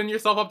do open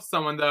yourself up to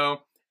someone,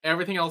 though,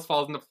 everything else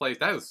falls into place.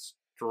 That is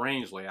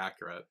strangely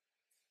accurate.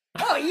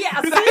 Oh,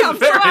 yeah. That is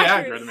very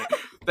accurate to me.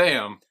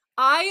 Damn.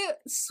 I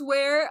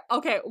swear,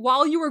 okay,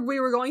 while we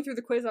were going through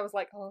the quiz, I was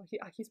like, oh,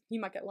 he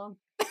might get long.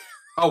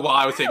 Oh, while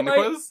I was taking the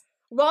quiz?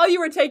 While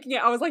you were taking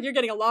it, I was like, you're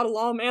getting a lot of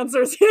long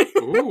answers here.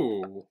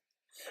 Ooh.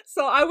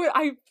 So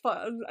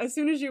as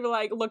soon as you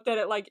like looked at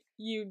it like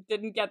you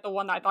didn't get the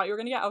one that I thought you were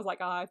gonna get, I was like,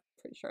 oh, I'm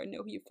pretty sure I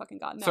knew who you fucking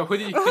got now. So who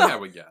do you think I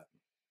would get?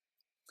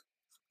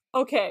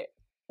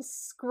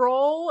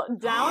 Scroll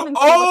down and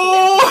see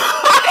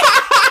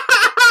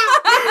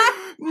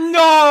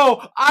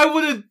No! I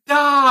would have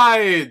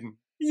died!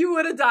 You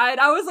would have died.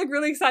 I was like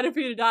really excited for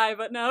you to die,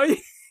 but no.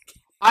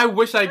 I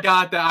wish I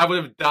got that. I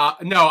would have died.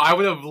 No, I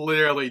would have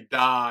literally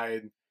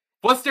died.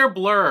 What's their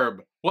blurb?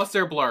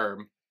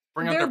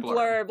 Bring up their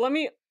blurb.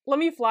 Let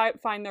me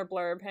find their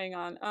blurb. Hang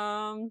on.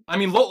 I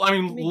mean,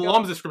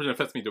 Lum's description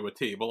fits me to a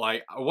T, but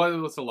like,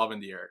 what's the love in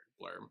the air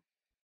blurb?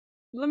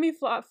 Let me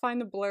find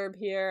the blurb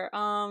here.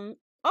 I'll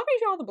read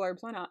you all the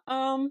blurbs. Why not?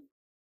 Let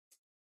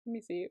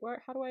me see.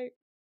 How do I?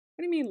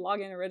 What do you mean log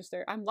in or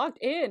register? I'm logged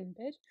in,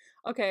 bitch.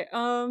 Okay.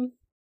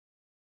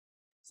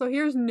 So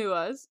here's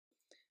Nua's.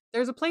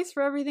 There's a place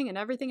for everything and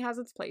everything has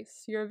its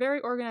place. You're a very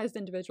organized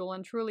individual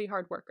and truly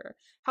hard worker.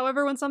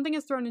 However, when something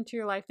is thrown into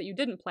your life that you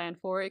didn't plan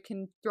for, it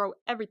can throw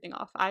everything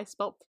off. I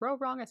spelled throw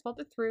wrong. I spelled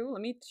it through.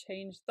 Let me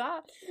change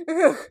that.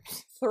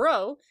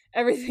 Throw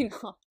everything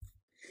off.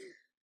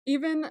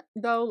 Even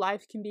though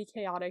life can be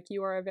chaotic,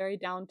 you are a very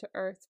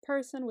down-to-earth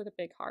person with a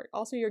big heart.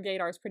 Also, your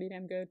gaydar is pretty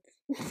damn good.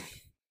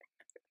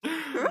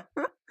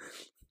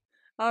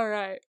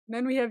 Alright.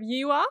 Then we have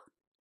Yua.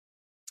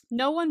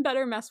 No one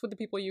better mess with the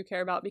people you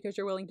care about because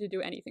you're willing to do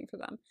anything for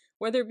them.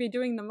 Whether it be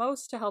doing the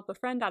most to help a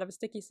friend out of a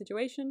sticky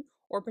situation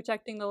or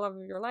protecting the love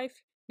of your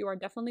life, you are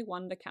definitely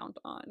one to count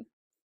on.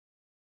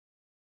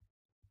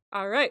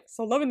 Alright,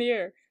 so love in the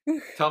air.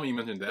 Tell me you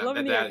mentioned that.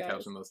 That dad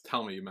caption those.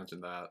 Tell me you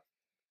mentioned that.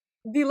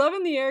 The love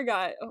in the air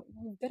guy. Oh,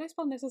 did I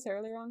spell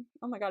necessarily wrong?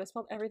 Oh my god, I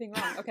spelled everything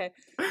wrong. Okay.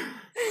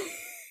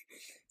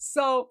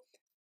 So,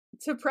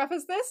 to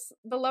preface this,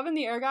 the love in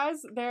the air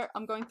guys,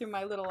 I'm going through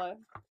my little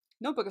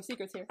notebook of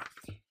secrets here.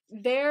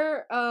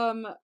 Their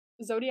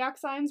zodiac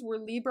signs were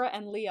Libra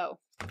and Leo.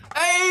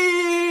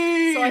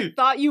 Hey! So I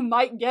thought you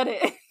might get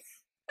it.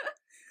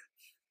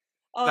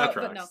 That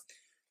tracks. But no.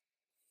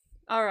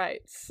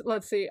 Alright,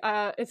 let's see.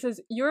 It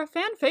says, you're a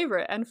fan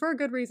favorite, and for a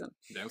good reason.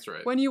 That's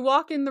right. When you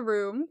walk into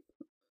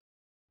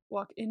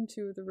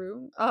the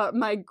room,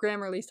 my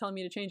Grammarly's telling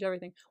me to change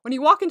everything. When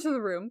you walk into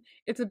the room,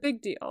 it's a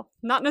big deal.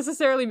 Not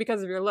necessarily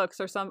because of your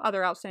looks or some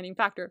other outstanding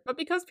factor, but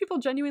because people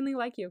genuinely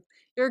like you.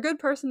 You're a good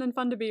person and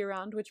fun to be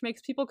around, which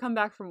makes people come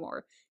back for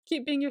more.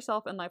 Keep being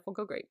yourself and life will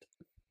go great.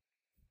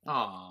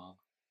 Aww.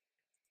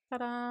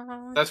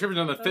 Ta-da! That script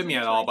doesn't fit me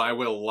at all, but I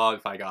would have loved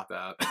if I got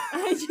that.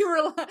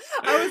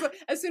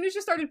 As soon as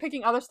you started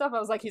picking other stuff, I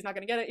was like, he's not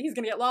gonna get it. He's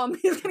gonna get Lum.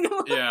 He's gonna get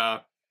Lum. Yeah.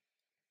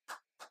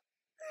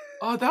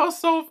 Oh, that was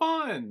so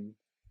fun.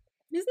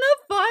 Isn't that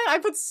fun? I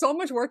put so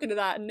much work into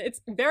that, and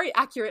it's very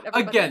accurate.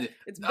 Everybody. Again,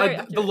 it's very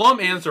accurate. The Lum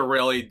answer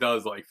really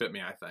does fit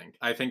me.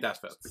 I think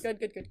that fits.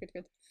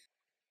 Good.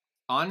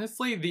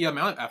 Honestly, the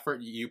amount of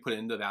effort you put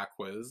into that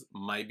quiz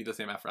might be the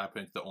same effort I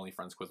put into the Only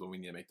Friends quiz when we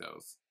need to make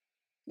those.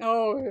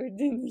 Oh,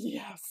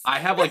 yes. I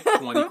have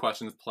 20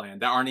 questions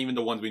planned that aren't even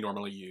the ones we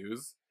normally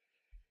use.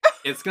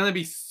 It's gonna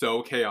be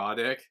so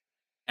chaotic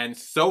and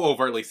so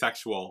overtly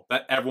sexual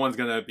that everyone's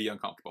gonna be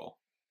uncomfortable.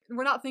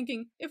 We're not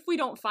thinking, if we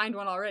don't find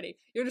one already.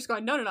 You're just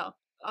going, no.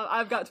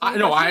 I've got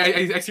 20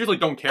 I seriously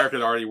don't care if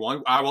there's already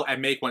one. I will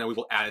make one and we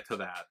will add it to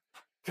that.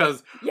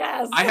 Because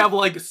yes! I have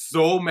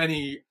so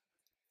many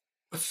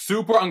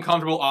super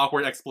uncomfortable,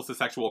 awkward, explicit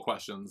sexual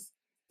questions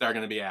that are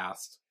going to be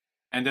asked.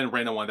 And then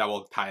random one that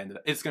will tie into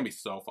that. It's going to be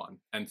so fun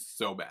and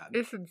so bad.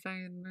 It's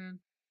insane, man.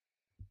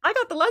 I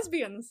got the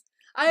lesbians.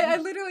 I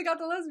literally got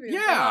the lesbians.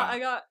 Yeah. I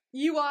got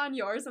you on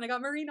yours and I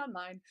got Marine on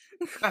mine.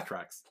 That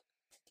tracks.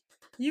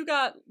 Did you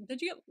get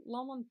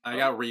Lom on? I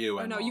got Ryu.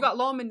 No, you got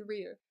Lom and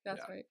Ryu.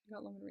 That's right. You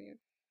got Lom and Ryu.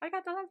 I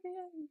got the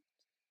lesbian.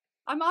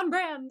 I'm on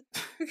brand.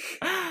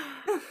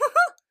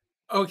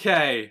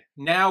 Okay,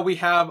 now we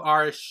have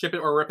our Ship It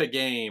or Rip It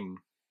game.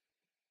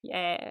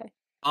 Yeah.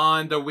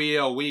 On the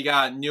wheel, we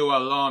got Nua,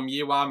 Lom,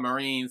 Yiwa,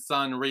 Marine,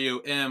 Sun,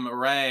 Ryu, Im,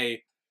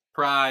 Ray,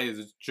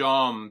 Prize,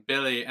 Jom,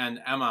 Billy, and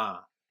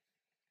Emma.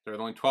 There's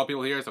only 12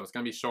 people here, so it's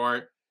gonna be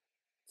short.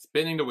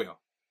 Spinning the wheel.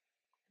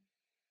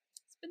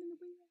 Spin the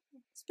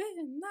wheel.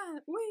 Spin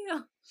that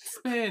wheel.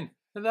 Spin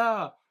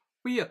the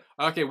wheel.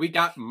 Okay, we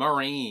got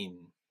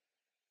Marine.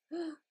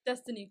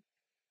 Destiny.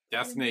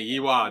 Destiny,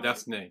 Yiwa,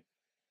 Destiny.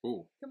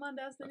 Ooh. Come on,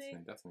 Destiny.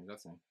 Destiny.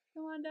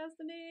 Come on,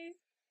 Destiny.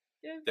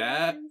 Give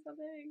That- me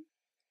something.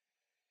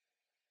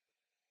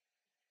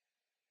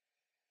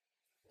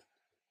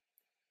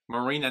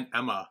 Marine and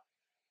Emma.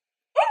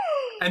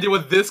 And it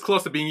was this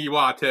close to being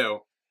Yiwa,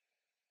 too.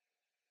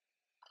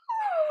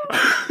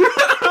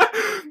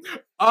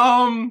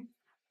 I'm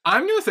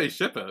gonna say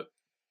ship it.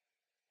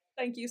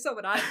 Thank you, so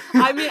would I.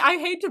 I mean, I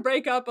hate to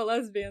break up a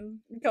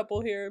lesbian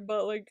couple here,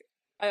 but, like,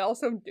 I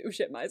also do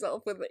ship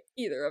myself with like,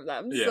 either of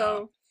them, Yeah.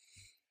 so...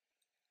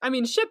 I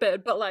mean, ship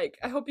it, but, like,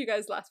 I hope you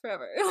guys last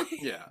forever.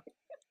 Yeah.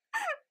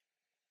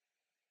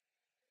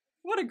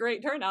 What a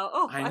great turnout.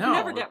 Oh, I I know. can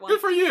never get one. Good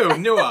for you,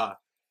 Nua.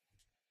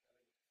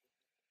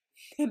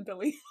 And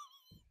Billy.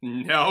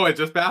 No, it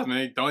just passed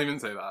me. Don't even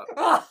say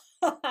that.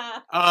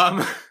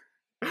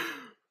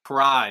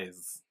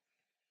 Prize.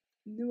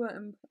 Nua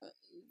and...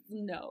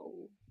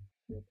 No.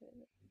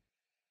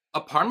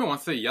 A part of me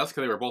wants to say yes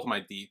because they were both my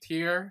D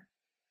tier.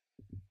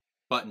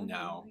 But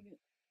no.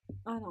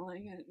 I don't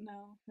like it.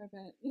 No. Rip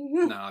it.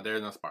 No,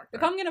 there's no spark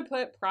If there. I'm gonna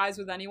put Prize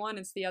with anyone,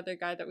 it's the other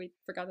guy that we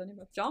forgot the name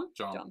of. John?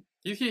 John.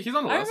 He's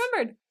on the I list.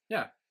 remembered.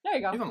 Yeah. There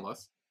you go. He's on the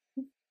list.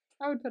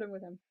 I would put him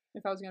with him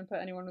if I was gonna put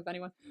anyone with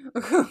anyone.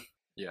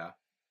 Yeah.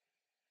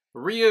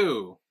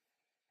 Ryu.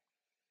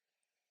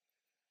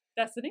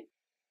 Destiny.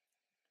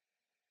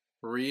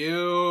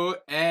 Ryu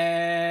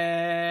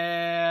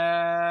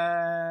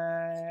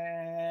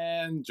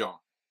and John.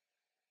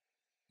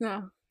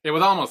 No. It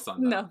was almost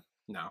Sun. No.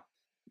 No.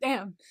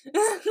 Damn.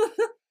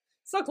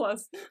 So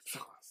close. So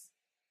close.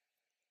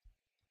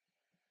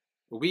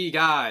 We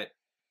got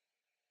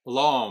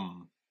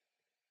Lom.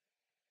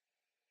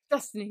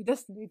 Destiny.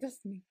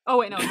 Oh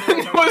wait, no.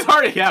 It was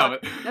hard to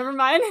get. Never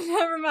mind.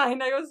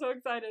 I was so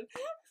excited.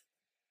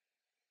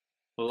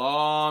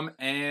 Lom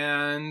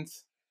and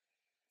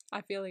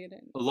I feel like it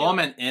didn't. Lom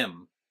and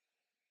Im.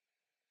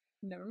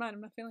 Never mind.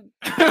 I'm not feeling.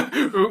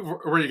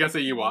 Were you gonna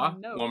say Yiwa?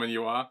 No. Lom and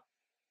Yiwa?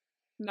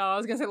 No, I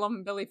was gonna say Lum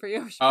and Billy for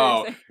you.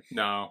 Oh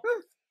no.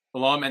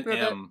 Lom and Rip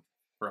it. Im.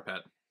 Rip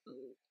it.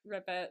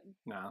 Rip it.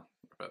 No.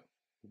 Rip it.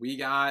 We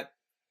got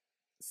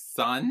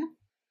Sun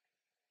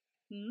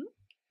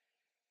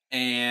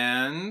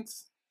and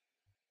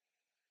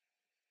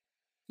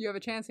You have a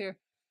chance here.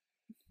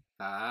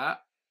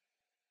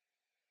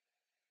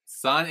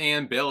 Sun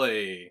and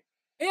Billy.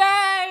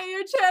 Yay!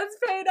 Your chance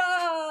paid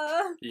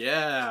off.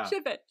 Yeah.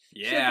 Ship it.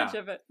 Yeah.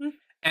 Ship it.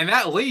 And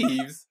that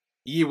leaves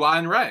Yiwa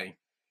and Ray.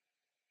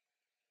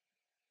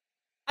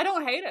 I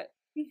don't hate it.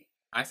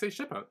 I say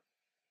ship it.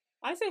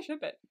 I say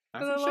ship it.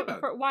 I say ship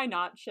it. Why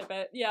not ship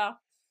it? Yeah.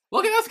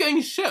 Look at us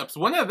getting ships.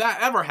 When did that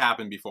ever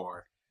happen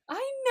before?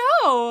 I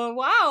know.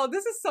 Wow,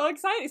 this is so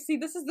exciting. See,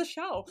 this is the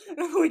show.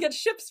 We get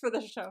ships for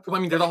this show. I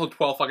mean, there's also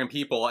 12 fucking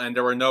people, and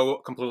there were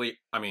no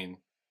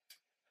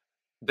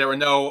there were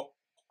no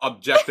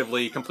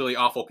objectively completely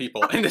awful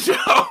people in the show.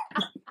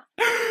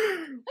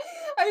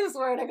 I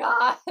swear to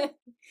God.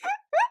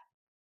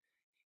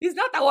 He's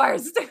not the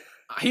worst.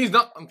 He's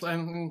not.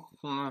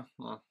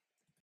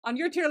 On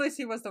your tier list,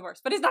 he was the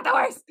worst, but he's not the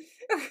worst.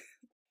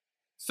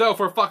 So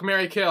for Fuck,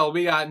 Marry, Kill,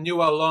 we got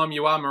Nua, Lom,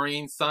 Yiwa,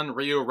 Marine, Sun,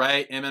 Ryu,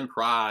 Ray, Im, and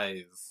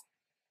Prize.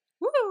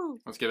 Woo!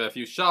 Let's give it a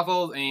few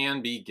shuffles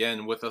and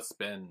begin with a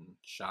spin,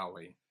 shall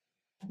we?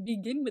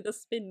 Begin with a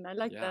spin. I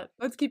like Yeah. that.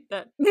 Let's keep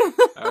that.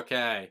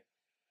 Okay.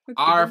 Let's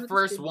Our begin with a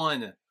first spin.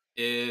 one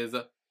is,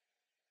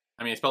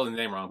 I spelled the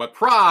name wrong, but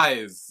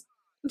Prize!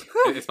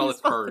 It's spelled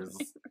as Purrs.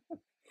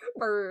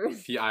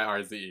 Purrs.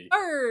 P-I-R-Z-E.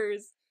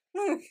 Purrs.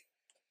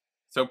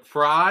 So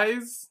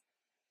Prize.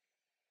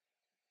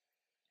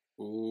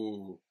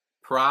 Ooh.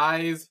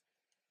 Prize.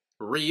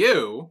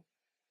 Ryu.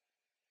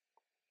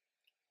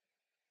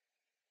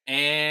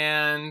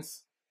 And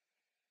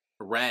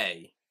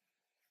Ray.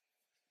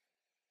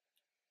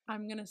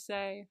 I'm gonna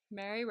say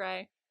marry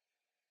Ray.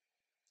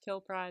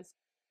 Kill Prize.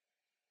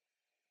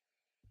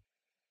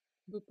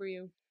 Boop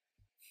Ryu.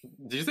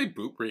 Did you say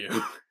Boop Ryu?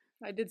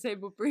 I did say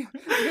boop Ryu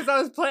because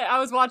I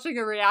was watching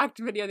a React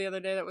video the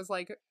other day that was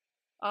like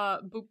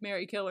boop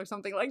marry kill or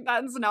something like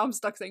that, and so now I'm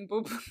stuck saying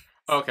boop.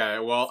 Okay,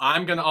 well,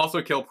 I'm gonna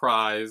also kill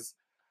Prize.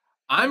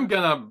 I'm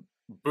gonna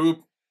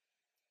boop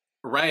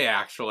Ray,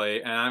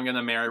 actually, and I'm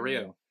gonna marry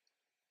Ryu.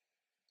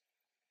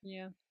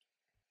 Yeah.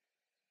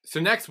 So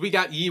next, we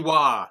got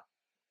Yiwa.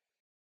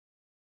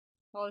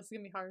 Oh, this is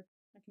gonna be hard.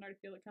 I can already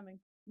feel it coming.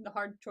 The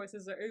hard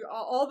choices are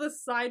all the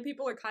side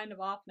people are kind of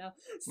off now.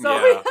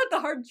 So we Yeah. got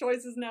the hard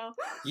choices now.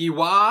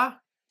 Yiwa,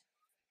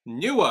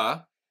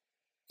 Nua,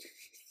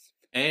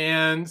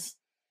 and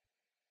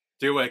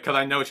Do it, because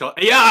I know she'll...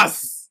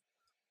 Yes!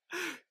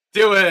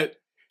 Do it!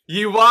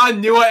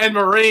 Yuan, Nua, and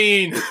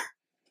Marine! You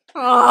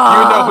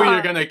know who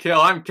you're gonna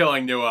kill. I'm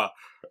killing Nua.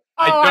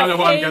 I don't know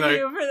who I'm gonna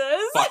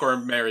fuck or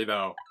marry,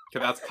 though.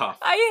 Because that's tough.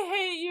 I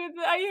hate you.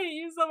 I hate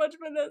you so much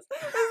for this.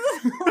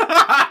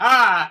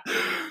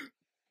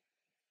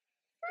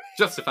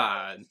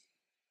 Justified.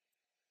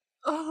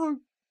 Oh,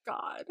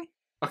 God.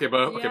 Okay,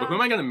 but who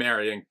am I gonna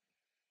marry and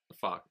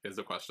fuck is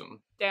the question.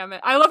 Damn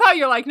it. I love how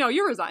you're like, no,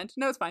 you're resigned.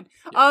 No, it's fine.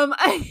 Yeah.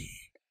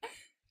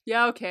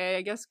 Yeah, okay,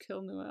 I guess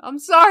kill Nua. I'm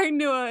sorry,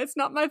 Nua. It's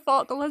not my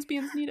fault. The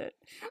lesbians need it.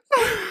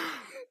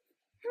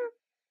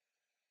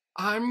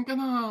 I'm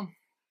gonna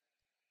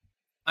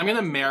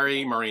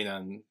marry Marina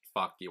and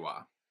fuck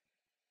Iwa.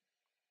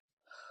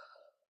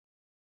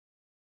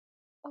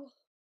 Oh.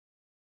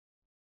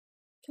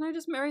 Can I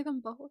just marry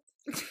them both?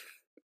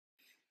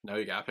 No,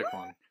 you gotta pick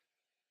one. I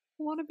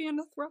want to be in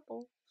a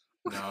throuple.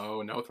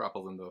 No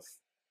thruples in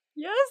this.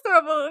 Yes,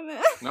 throuple in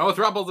it. No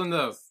thruples in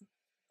this.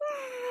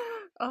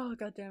 Oh,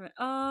 god damn it.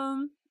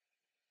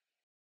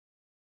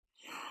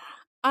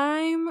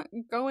 I'm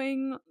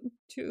going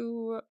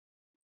to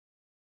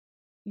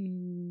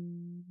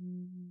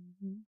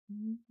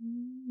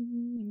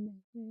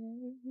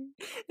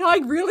No,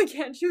 I really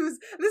can't choose.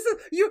 This is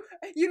you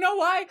know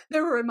why?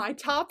 They were in my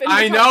top and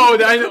I know,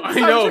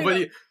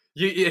 but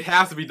it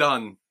has to be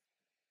done.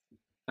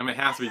 I mean, it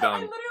has to be I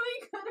done.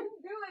 literally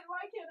couldn't do it.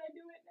 Why can't I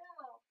do it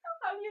now?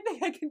 How do you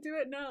think I can do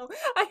it now?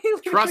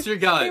 Trust your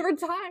gut. They were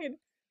tied.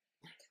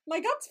 My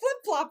gut's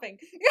flip-flopping.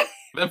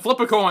 Then flip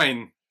a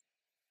coin.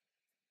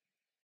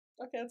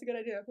 Okay, that's a good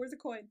idea. Where's a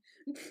coin?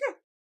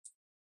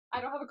 I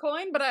don't have a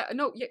coin, but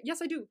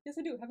yes I do. Yes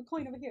I do. I have a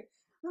coin over here.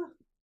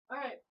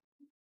 Alright.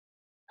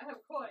 I have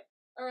a coin.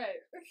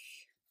 Alright.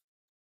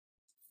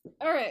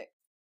 Alright.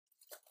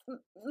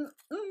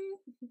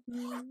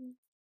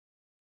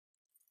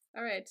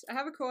 Alright, I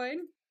have a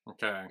coin.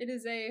 Okay. It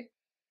is a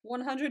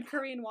 100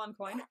 Korean won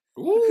coin.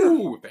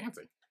 Ooh,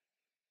 fancy.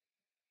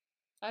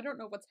 I don't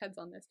know what's heads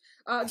on this.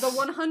 The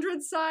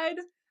 100 side,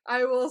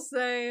 I will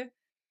say,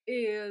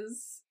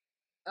 is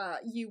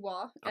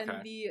Yiwa,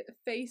 and the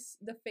face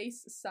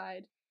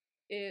side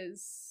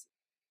is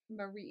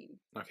Marine.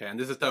 Okay, and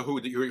this is who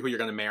you're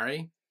gonna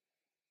marry?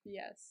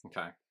 Yes.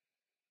 Okay.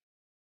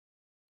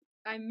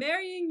 I'm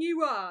marrying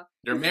Yiwa.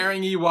 You're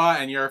marrying Yiwa,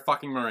 and you're a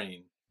fucking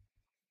Marine.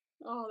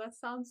 Oh, that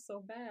sounds so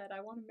bad.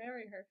 I want to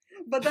marry her.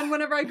 But then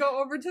whenever I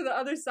go over to the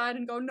other side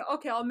and go, no,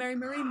 okay, I'll marry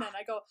Marine then.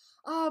 I go,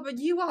 oh, but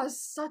Yiwa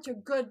is such a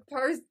good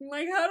person.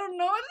 Like, I don't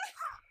know.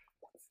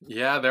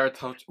 Yeah, they're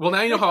tough. Well,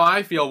 now you know how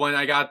I feel when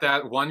I got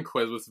that one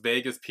quiz with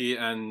Vegas, Pete,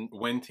 and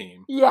Win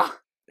Team. Yeah.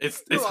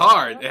 It's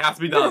hard. It has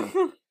to be done.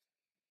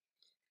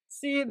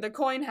 See, the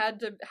coin had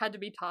to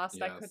be tossed.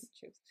 Yes. I couldn't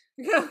choose.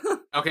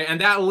 Okay,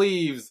 and that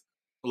leaves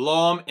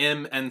Lom,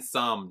 Im, and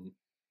Sum.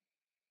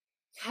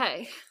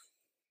 Hey.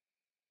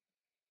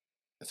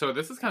 So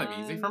this is kind of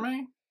easy for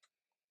me.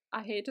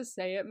 I hate to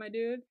say it, my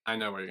dude. I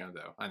know what you're gonna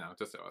do. I know,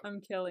 just do it. I'm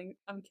killing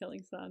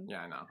Sun.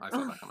 Yeah, I know. I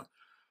saw that coming.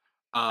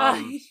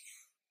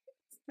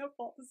 No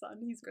fault to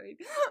Sun. He's great.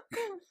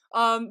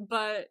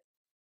 But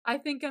I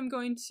think I'm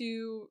going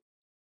to.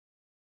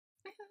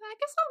 I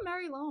guess I'll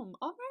marry Lom.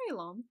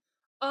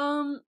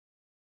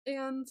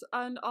 And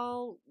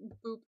I'll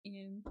boop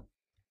Im.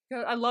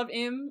 I love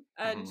Im,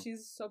 and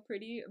she's so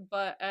pretty.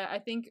 But I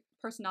think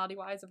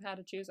personality-wise, if I had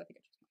to choose, I think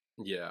I choose.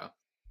 Yeah.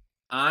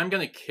 I'm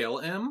gonna kill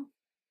Im.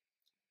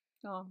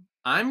 Oh.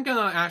 I'm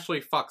gonna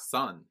actually fuck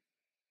Sun.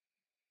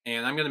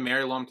 And I'm gonna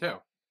marry Lom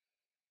too.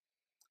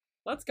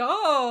 Let's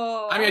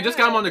go! I mean, I just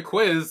got him on the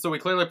quiz, so we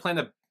clearly planned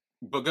a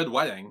good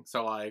wedding,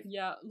 so like...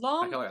 Yeah,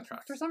 Lom,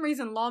 for some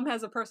reason, Lom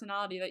has a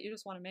personality that you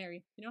just want to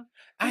marry, you know?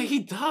 He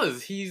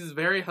does! He's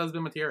very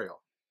husband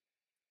material.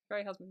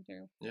 Very husband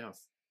material.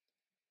 Yes.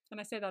 And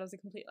I say that as a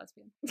complete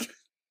lesbian.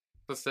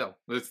 But still,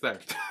 it's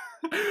there.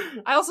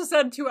 I also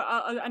said to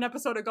an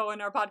episode ago in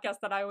our podcast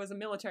that I was a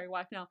military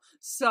wife now,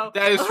 so...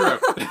 That is true.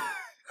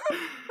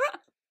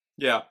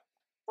 Yeah.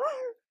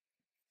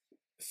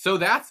 So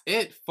that's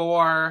it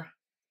for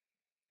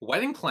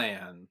Wedding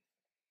Plan.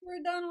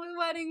 We're done with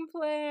Wedding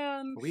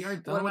Plan. We are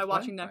done. What am I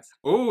watching next?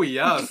 Oh,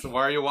 yes.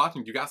 What are you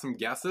watching? You got some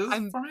guesses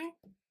for me?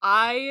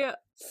 I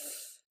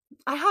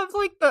have,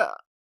 like, the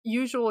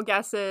usual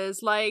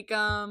guesses, like,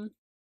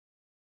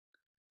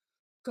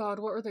 God,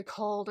 what were they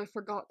called? I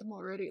forgot them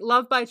already.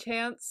 Love by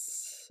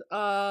Chance.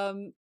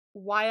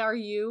 Why Are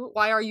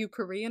You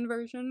Korean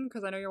version?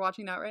 Because I know you're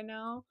watching that right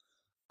now.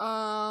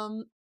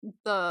 The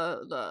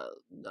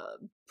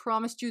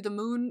Promised You the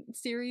Moon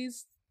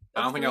series.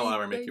 I don't think I'll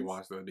ever make you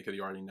watch that because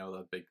you already know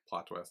the big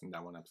plot twist in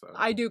that one episode.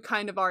 I do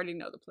kind of already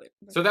know the plot.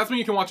 So that's when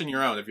you can watch on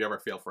your own if you ever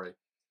feel free.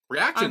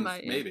 Reactions,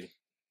 maybe.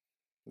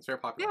 It's very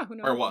popular. Yeah, who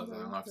knows? Or was. I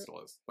don't know if it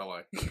still is. But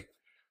like.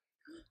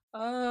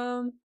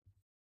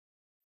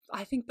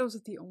 I think those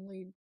are the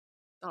only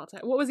thoughts.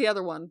 What was the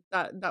other one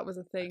that was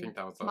a thing? I think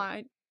that was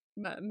I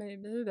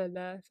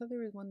thought there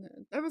was one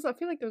I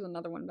feel like there was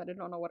another one, but I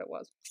don't know what it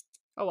was.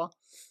 Oh well.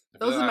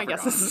 Those are my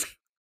guesses.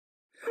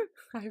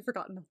 I've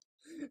forgotten them.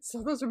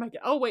 So those are my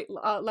guesses. Oh wait,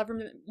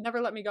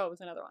 Never Let Me Go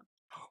was another one.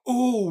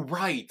 Oh,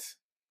 right.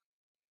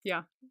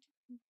 Yeah.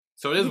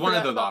 So it is You one of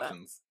forgot those about that.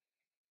 options.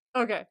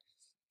 Okay.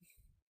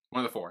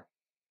 One of the 4.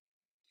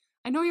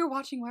 I know you're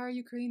watching Why Are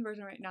You Korean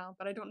version right now,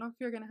 but I don't know if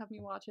you're gonna have me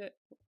watch it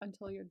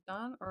until you're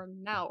done or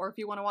now, or if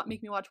you want to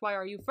make me watch Why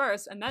Are You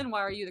first and then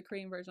Why Are You the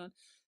Korean version.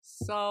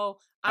 So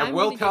I I'm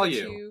will gonna tell give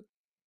it you,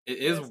 to it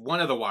is this. one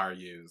of the Why Are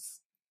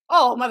Yous.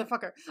 Oh,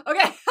 motherfucker.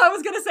 Okay, I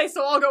was gonna say,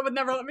 so I'll go with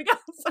Never Let Me Go.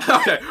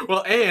 Okay,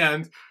 well,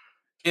 and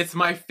it's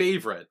my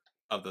favorite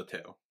of the 2.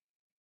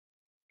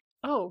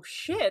 Oh,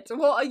 shit.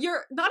 Well,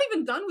 you're not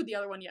even done with the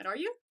other one yet, are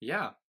you?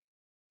 Yeah.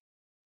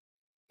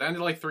 That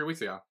ended like 3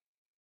 weeks ago.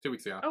 2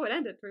 weeks ago. Oh, it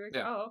ended 3 weeks ago.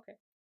 Yeah. Oh, okay.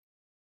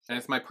 And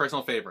it's my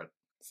personal favorite.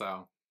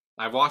 So,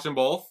 I've watched them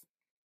both,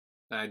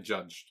 and I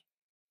judged.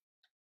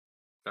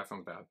 That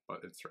sounds bad, but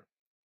it's true.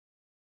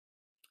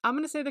 I'm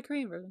gonna say the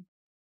Korean version.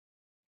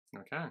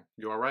 Okay,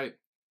 you are right.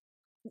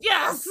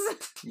 Yes!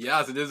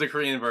 Yes, it is a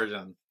Korean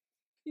version.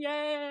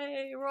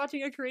 Yay! We're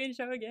watching a Korean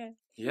show again.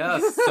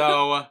 Yes,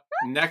 so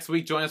next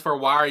week join us for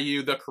Why Are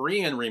You the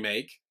Korean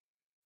remake.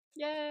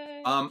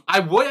 Yay! I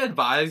would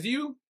advise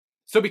you,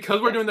 so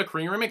because we're doing the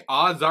Korean remake,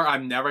 odds are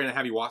I'm never going to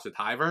have you watch the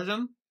Thai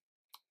version.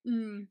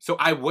 So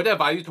I would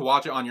advise you to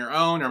watch it on your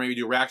own, or maybe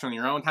do a reaction on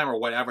your own time, or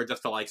whatever,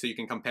 just to like, so you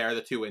can compare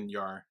the two on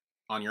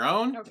your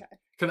own. Okay.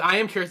 Because I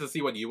am curious to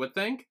see what you would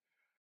think.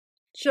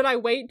 Should I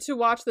wait to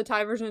watch the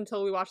Thai version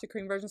until we watch the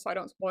Korean version so I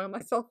don't spoil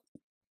myself?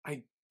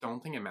 I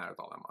don't think it matters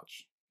all that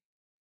much.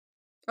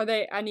 Are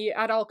they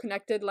at all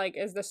connected? Like,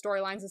 is the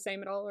storylines the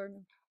same at all, or no?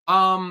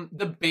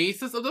 The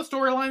basis of the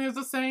storyline is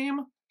the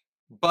same,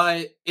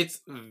 but it's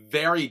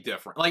very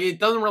different. Like, it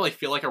doesn't really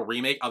feel like a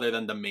remake other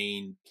than the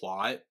main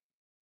plot.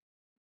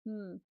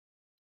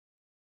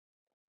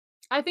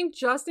 I think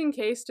just in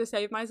case, to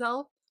save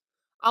myself,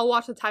 I'll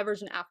watch the Thai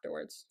version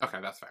afterwards. Okay,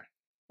 that's fair.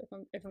 If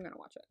I'm gonna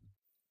watch it.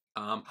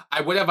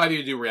 I would advise you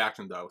to do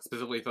reaction though,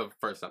 specifically to the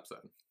first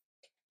episode.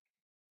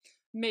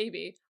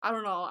 Maybe. I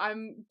don't know.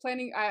 I'm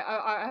planning.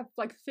 I have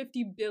like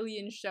 50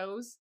 billion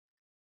shows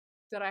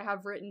that I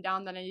have written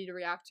down that I need to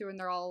react to, and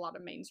they're all a lot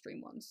of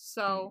mainstream ones.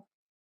 So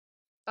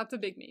that's a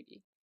big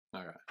maybe.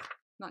 Okay.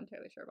 Not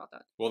entirely sure about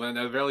that. Well, then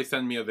at the very least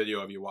send me a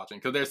video of you watching,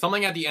 because there's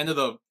something at the end of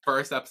the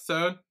first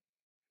episode.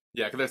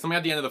 Yeah, because there's something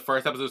at the end of the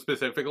first episode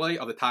specifically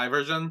of the Thai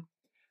version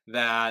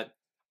that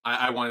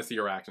I want to see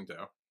your reaction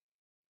to.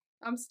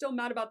 I'm still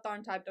mad about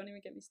Tharn Type. Don't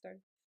even get me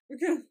started.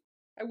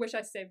 I wish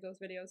I saved those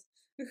videos.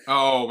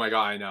 Oh my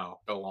god, I know.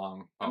 So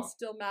long. Oh. I'm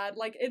still mad.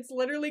 Like, it's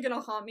literally gonna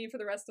haunt me for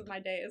the rest of my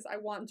days. I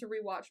want to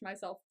rewatch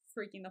myself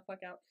freaking the fuck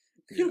out.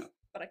 Yeah.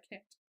 But I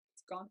can't.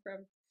 It's gone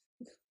forever.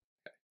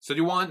 So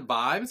do you want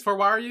vibes for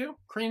Why Are You?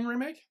 Korean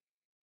remake?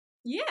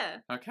 Yeah.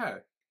 Okay.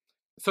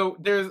 So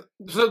there's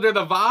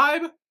the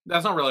vibe.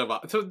 That's not really a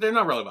vibe. So they're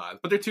not really vibes,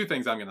 but there are 2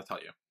 things I'm gonna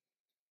tell you.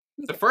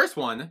 The first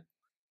one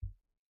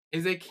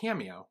is a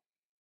cameo.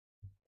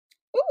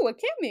 Ooh, a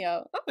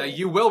cameo. Oh. That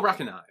you will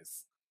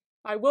recognize.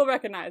 I will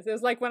recognize. It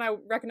was like when I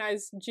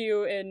recognized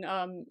Jiu in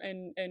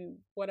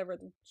whatever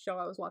the show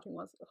I was watching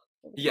was.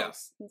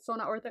 Yes. So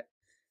Not Worth It.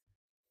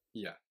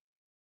 Yeah.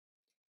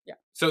 Yeah.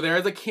 So there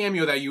is a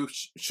cameo that you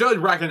should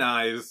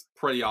recognize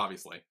pretty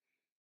obviously.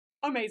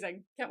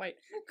 Amazing. Can't wait.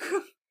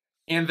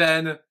 And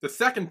then the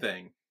second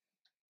thing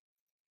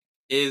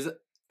is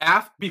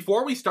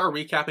before we start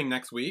recapping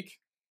next week,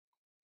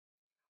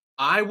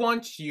 I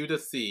want you to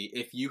see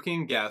if you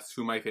can guess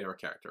who my favorite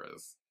character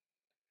is.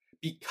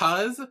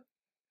 Because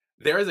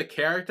there is a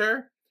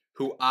character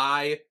who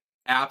I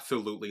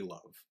absolutely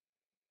love.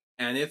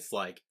 And it's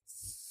like,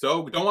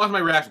 so, don't watch my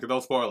reaction because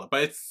they'll spoil it,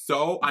 but it's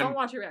so, Don't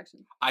watch your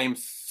reaction.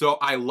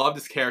 I love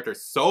this character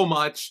so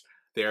much.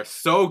 They are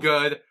so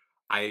good.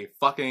 I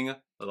fucking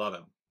love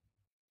him.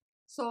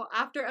 So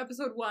after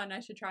episode 1,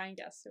 I should try and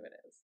guess who it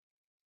is.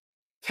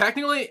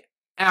 Technically,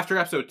 after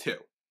episode 2.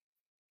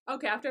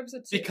 Okay, after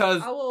episode 2.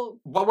 Because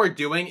what we're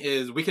doing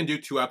is we can do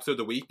 2 episodes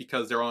a week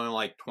because they're only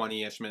like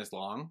 20-ish minutes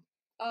long.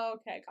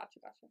 Okay, gotcha.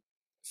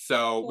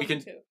 So we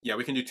can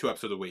do 2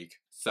 episodes a week.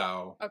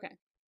 So okay.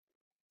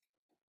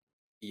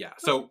 Yeah.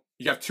 So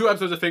you have 2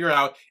 episodes to figure it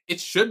out. It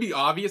should be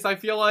obvious, I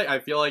feel like. I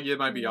feel like it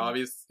might be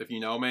obvious if you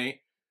know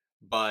me.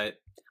 But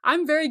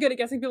I'm very good at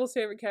guessing people's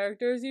favorite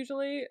characters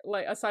usually,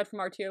 like aside from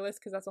our tier list,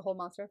 because that's a whole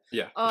monster.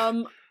 Yeah.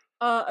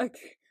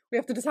 We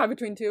have to decide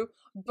between 2.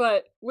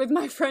 But with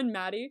my friend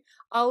Maddie,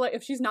 I'll like,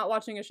 if she's not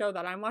watching a show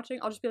that I'm watching,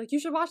 I'll just be like, you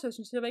should watch this.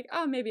 And she'll be like,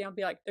 oh, maybe. I'll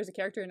be like, there's a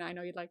character and I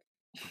know you'd like.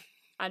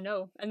 I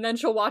know. And then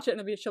she'll watch it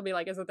and she'll be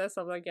like, is it this?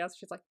 I'll be like, yes.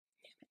 She's like,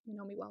 you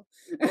know me well.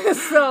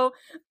 So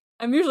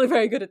I'm usually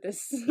very good at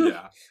this.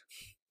 Yeah.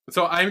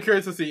 So I'm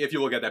curious to see if you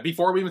will get that.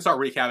 Before we even start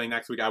recapping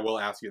next week, I will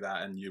ask you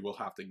that and you will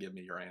have to give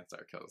me your answer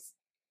because.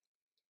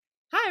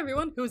 Hi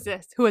everyone. Who's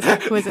this? Who is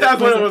it? Who is it?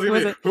 That's what it was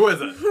going to be. Who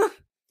is it?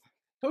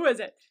 Who is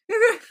it?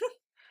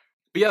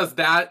 But yes,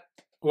 that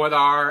was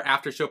our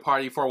after show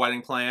party for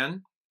Wedding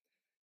Plan.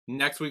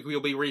 Next week, we'll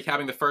be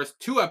recapping the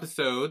first 2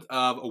 episodes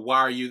of Why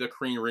Are You the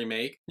Korean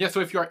remake. Yeah, so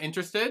if you are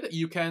interested,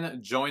 you can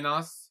join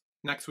us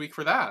next week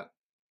for that.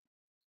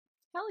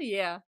 Hell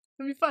yeah.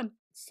 It'll be fun.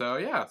 So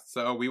yeah,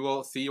 so we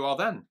will see you all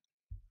then.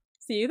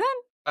 See you then.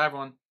 Bye,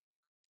 everyone.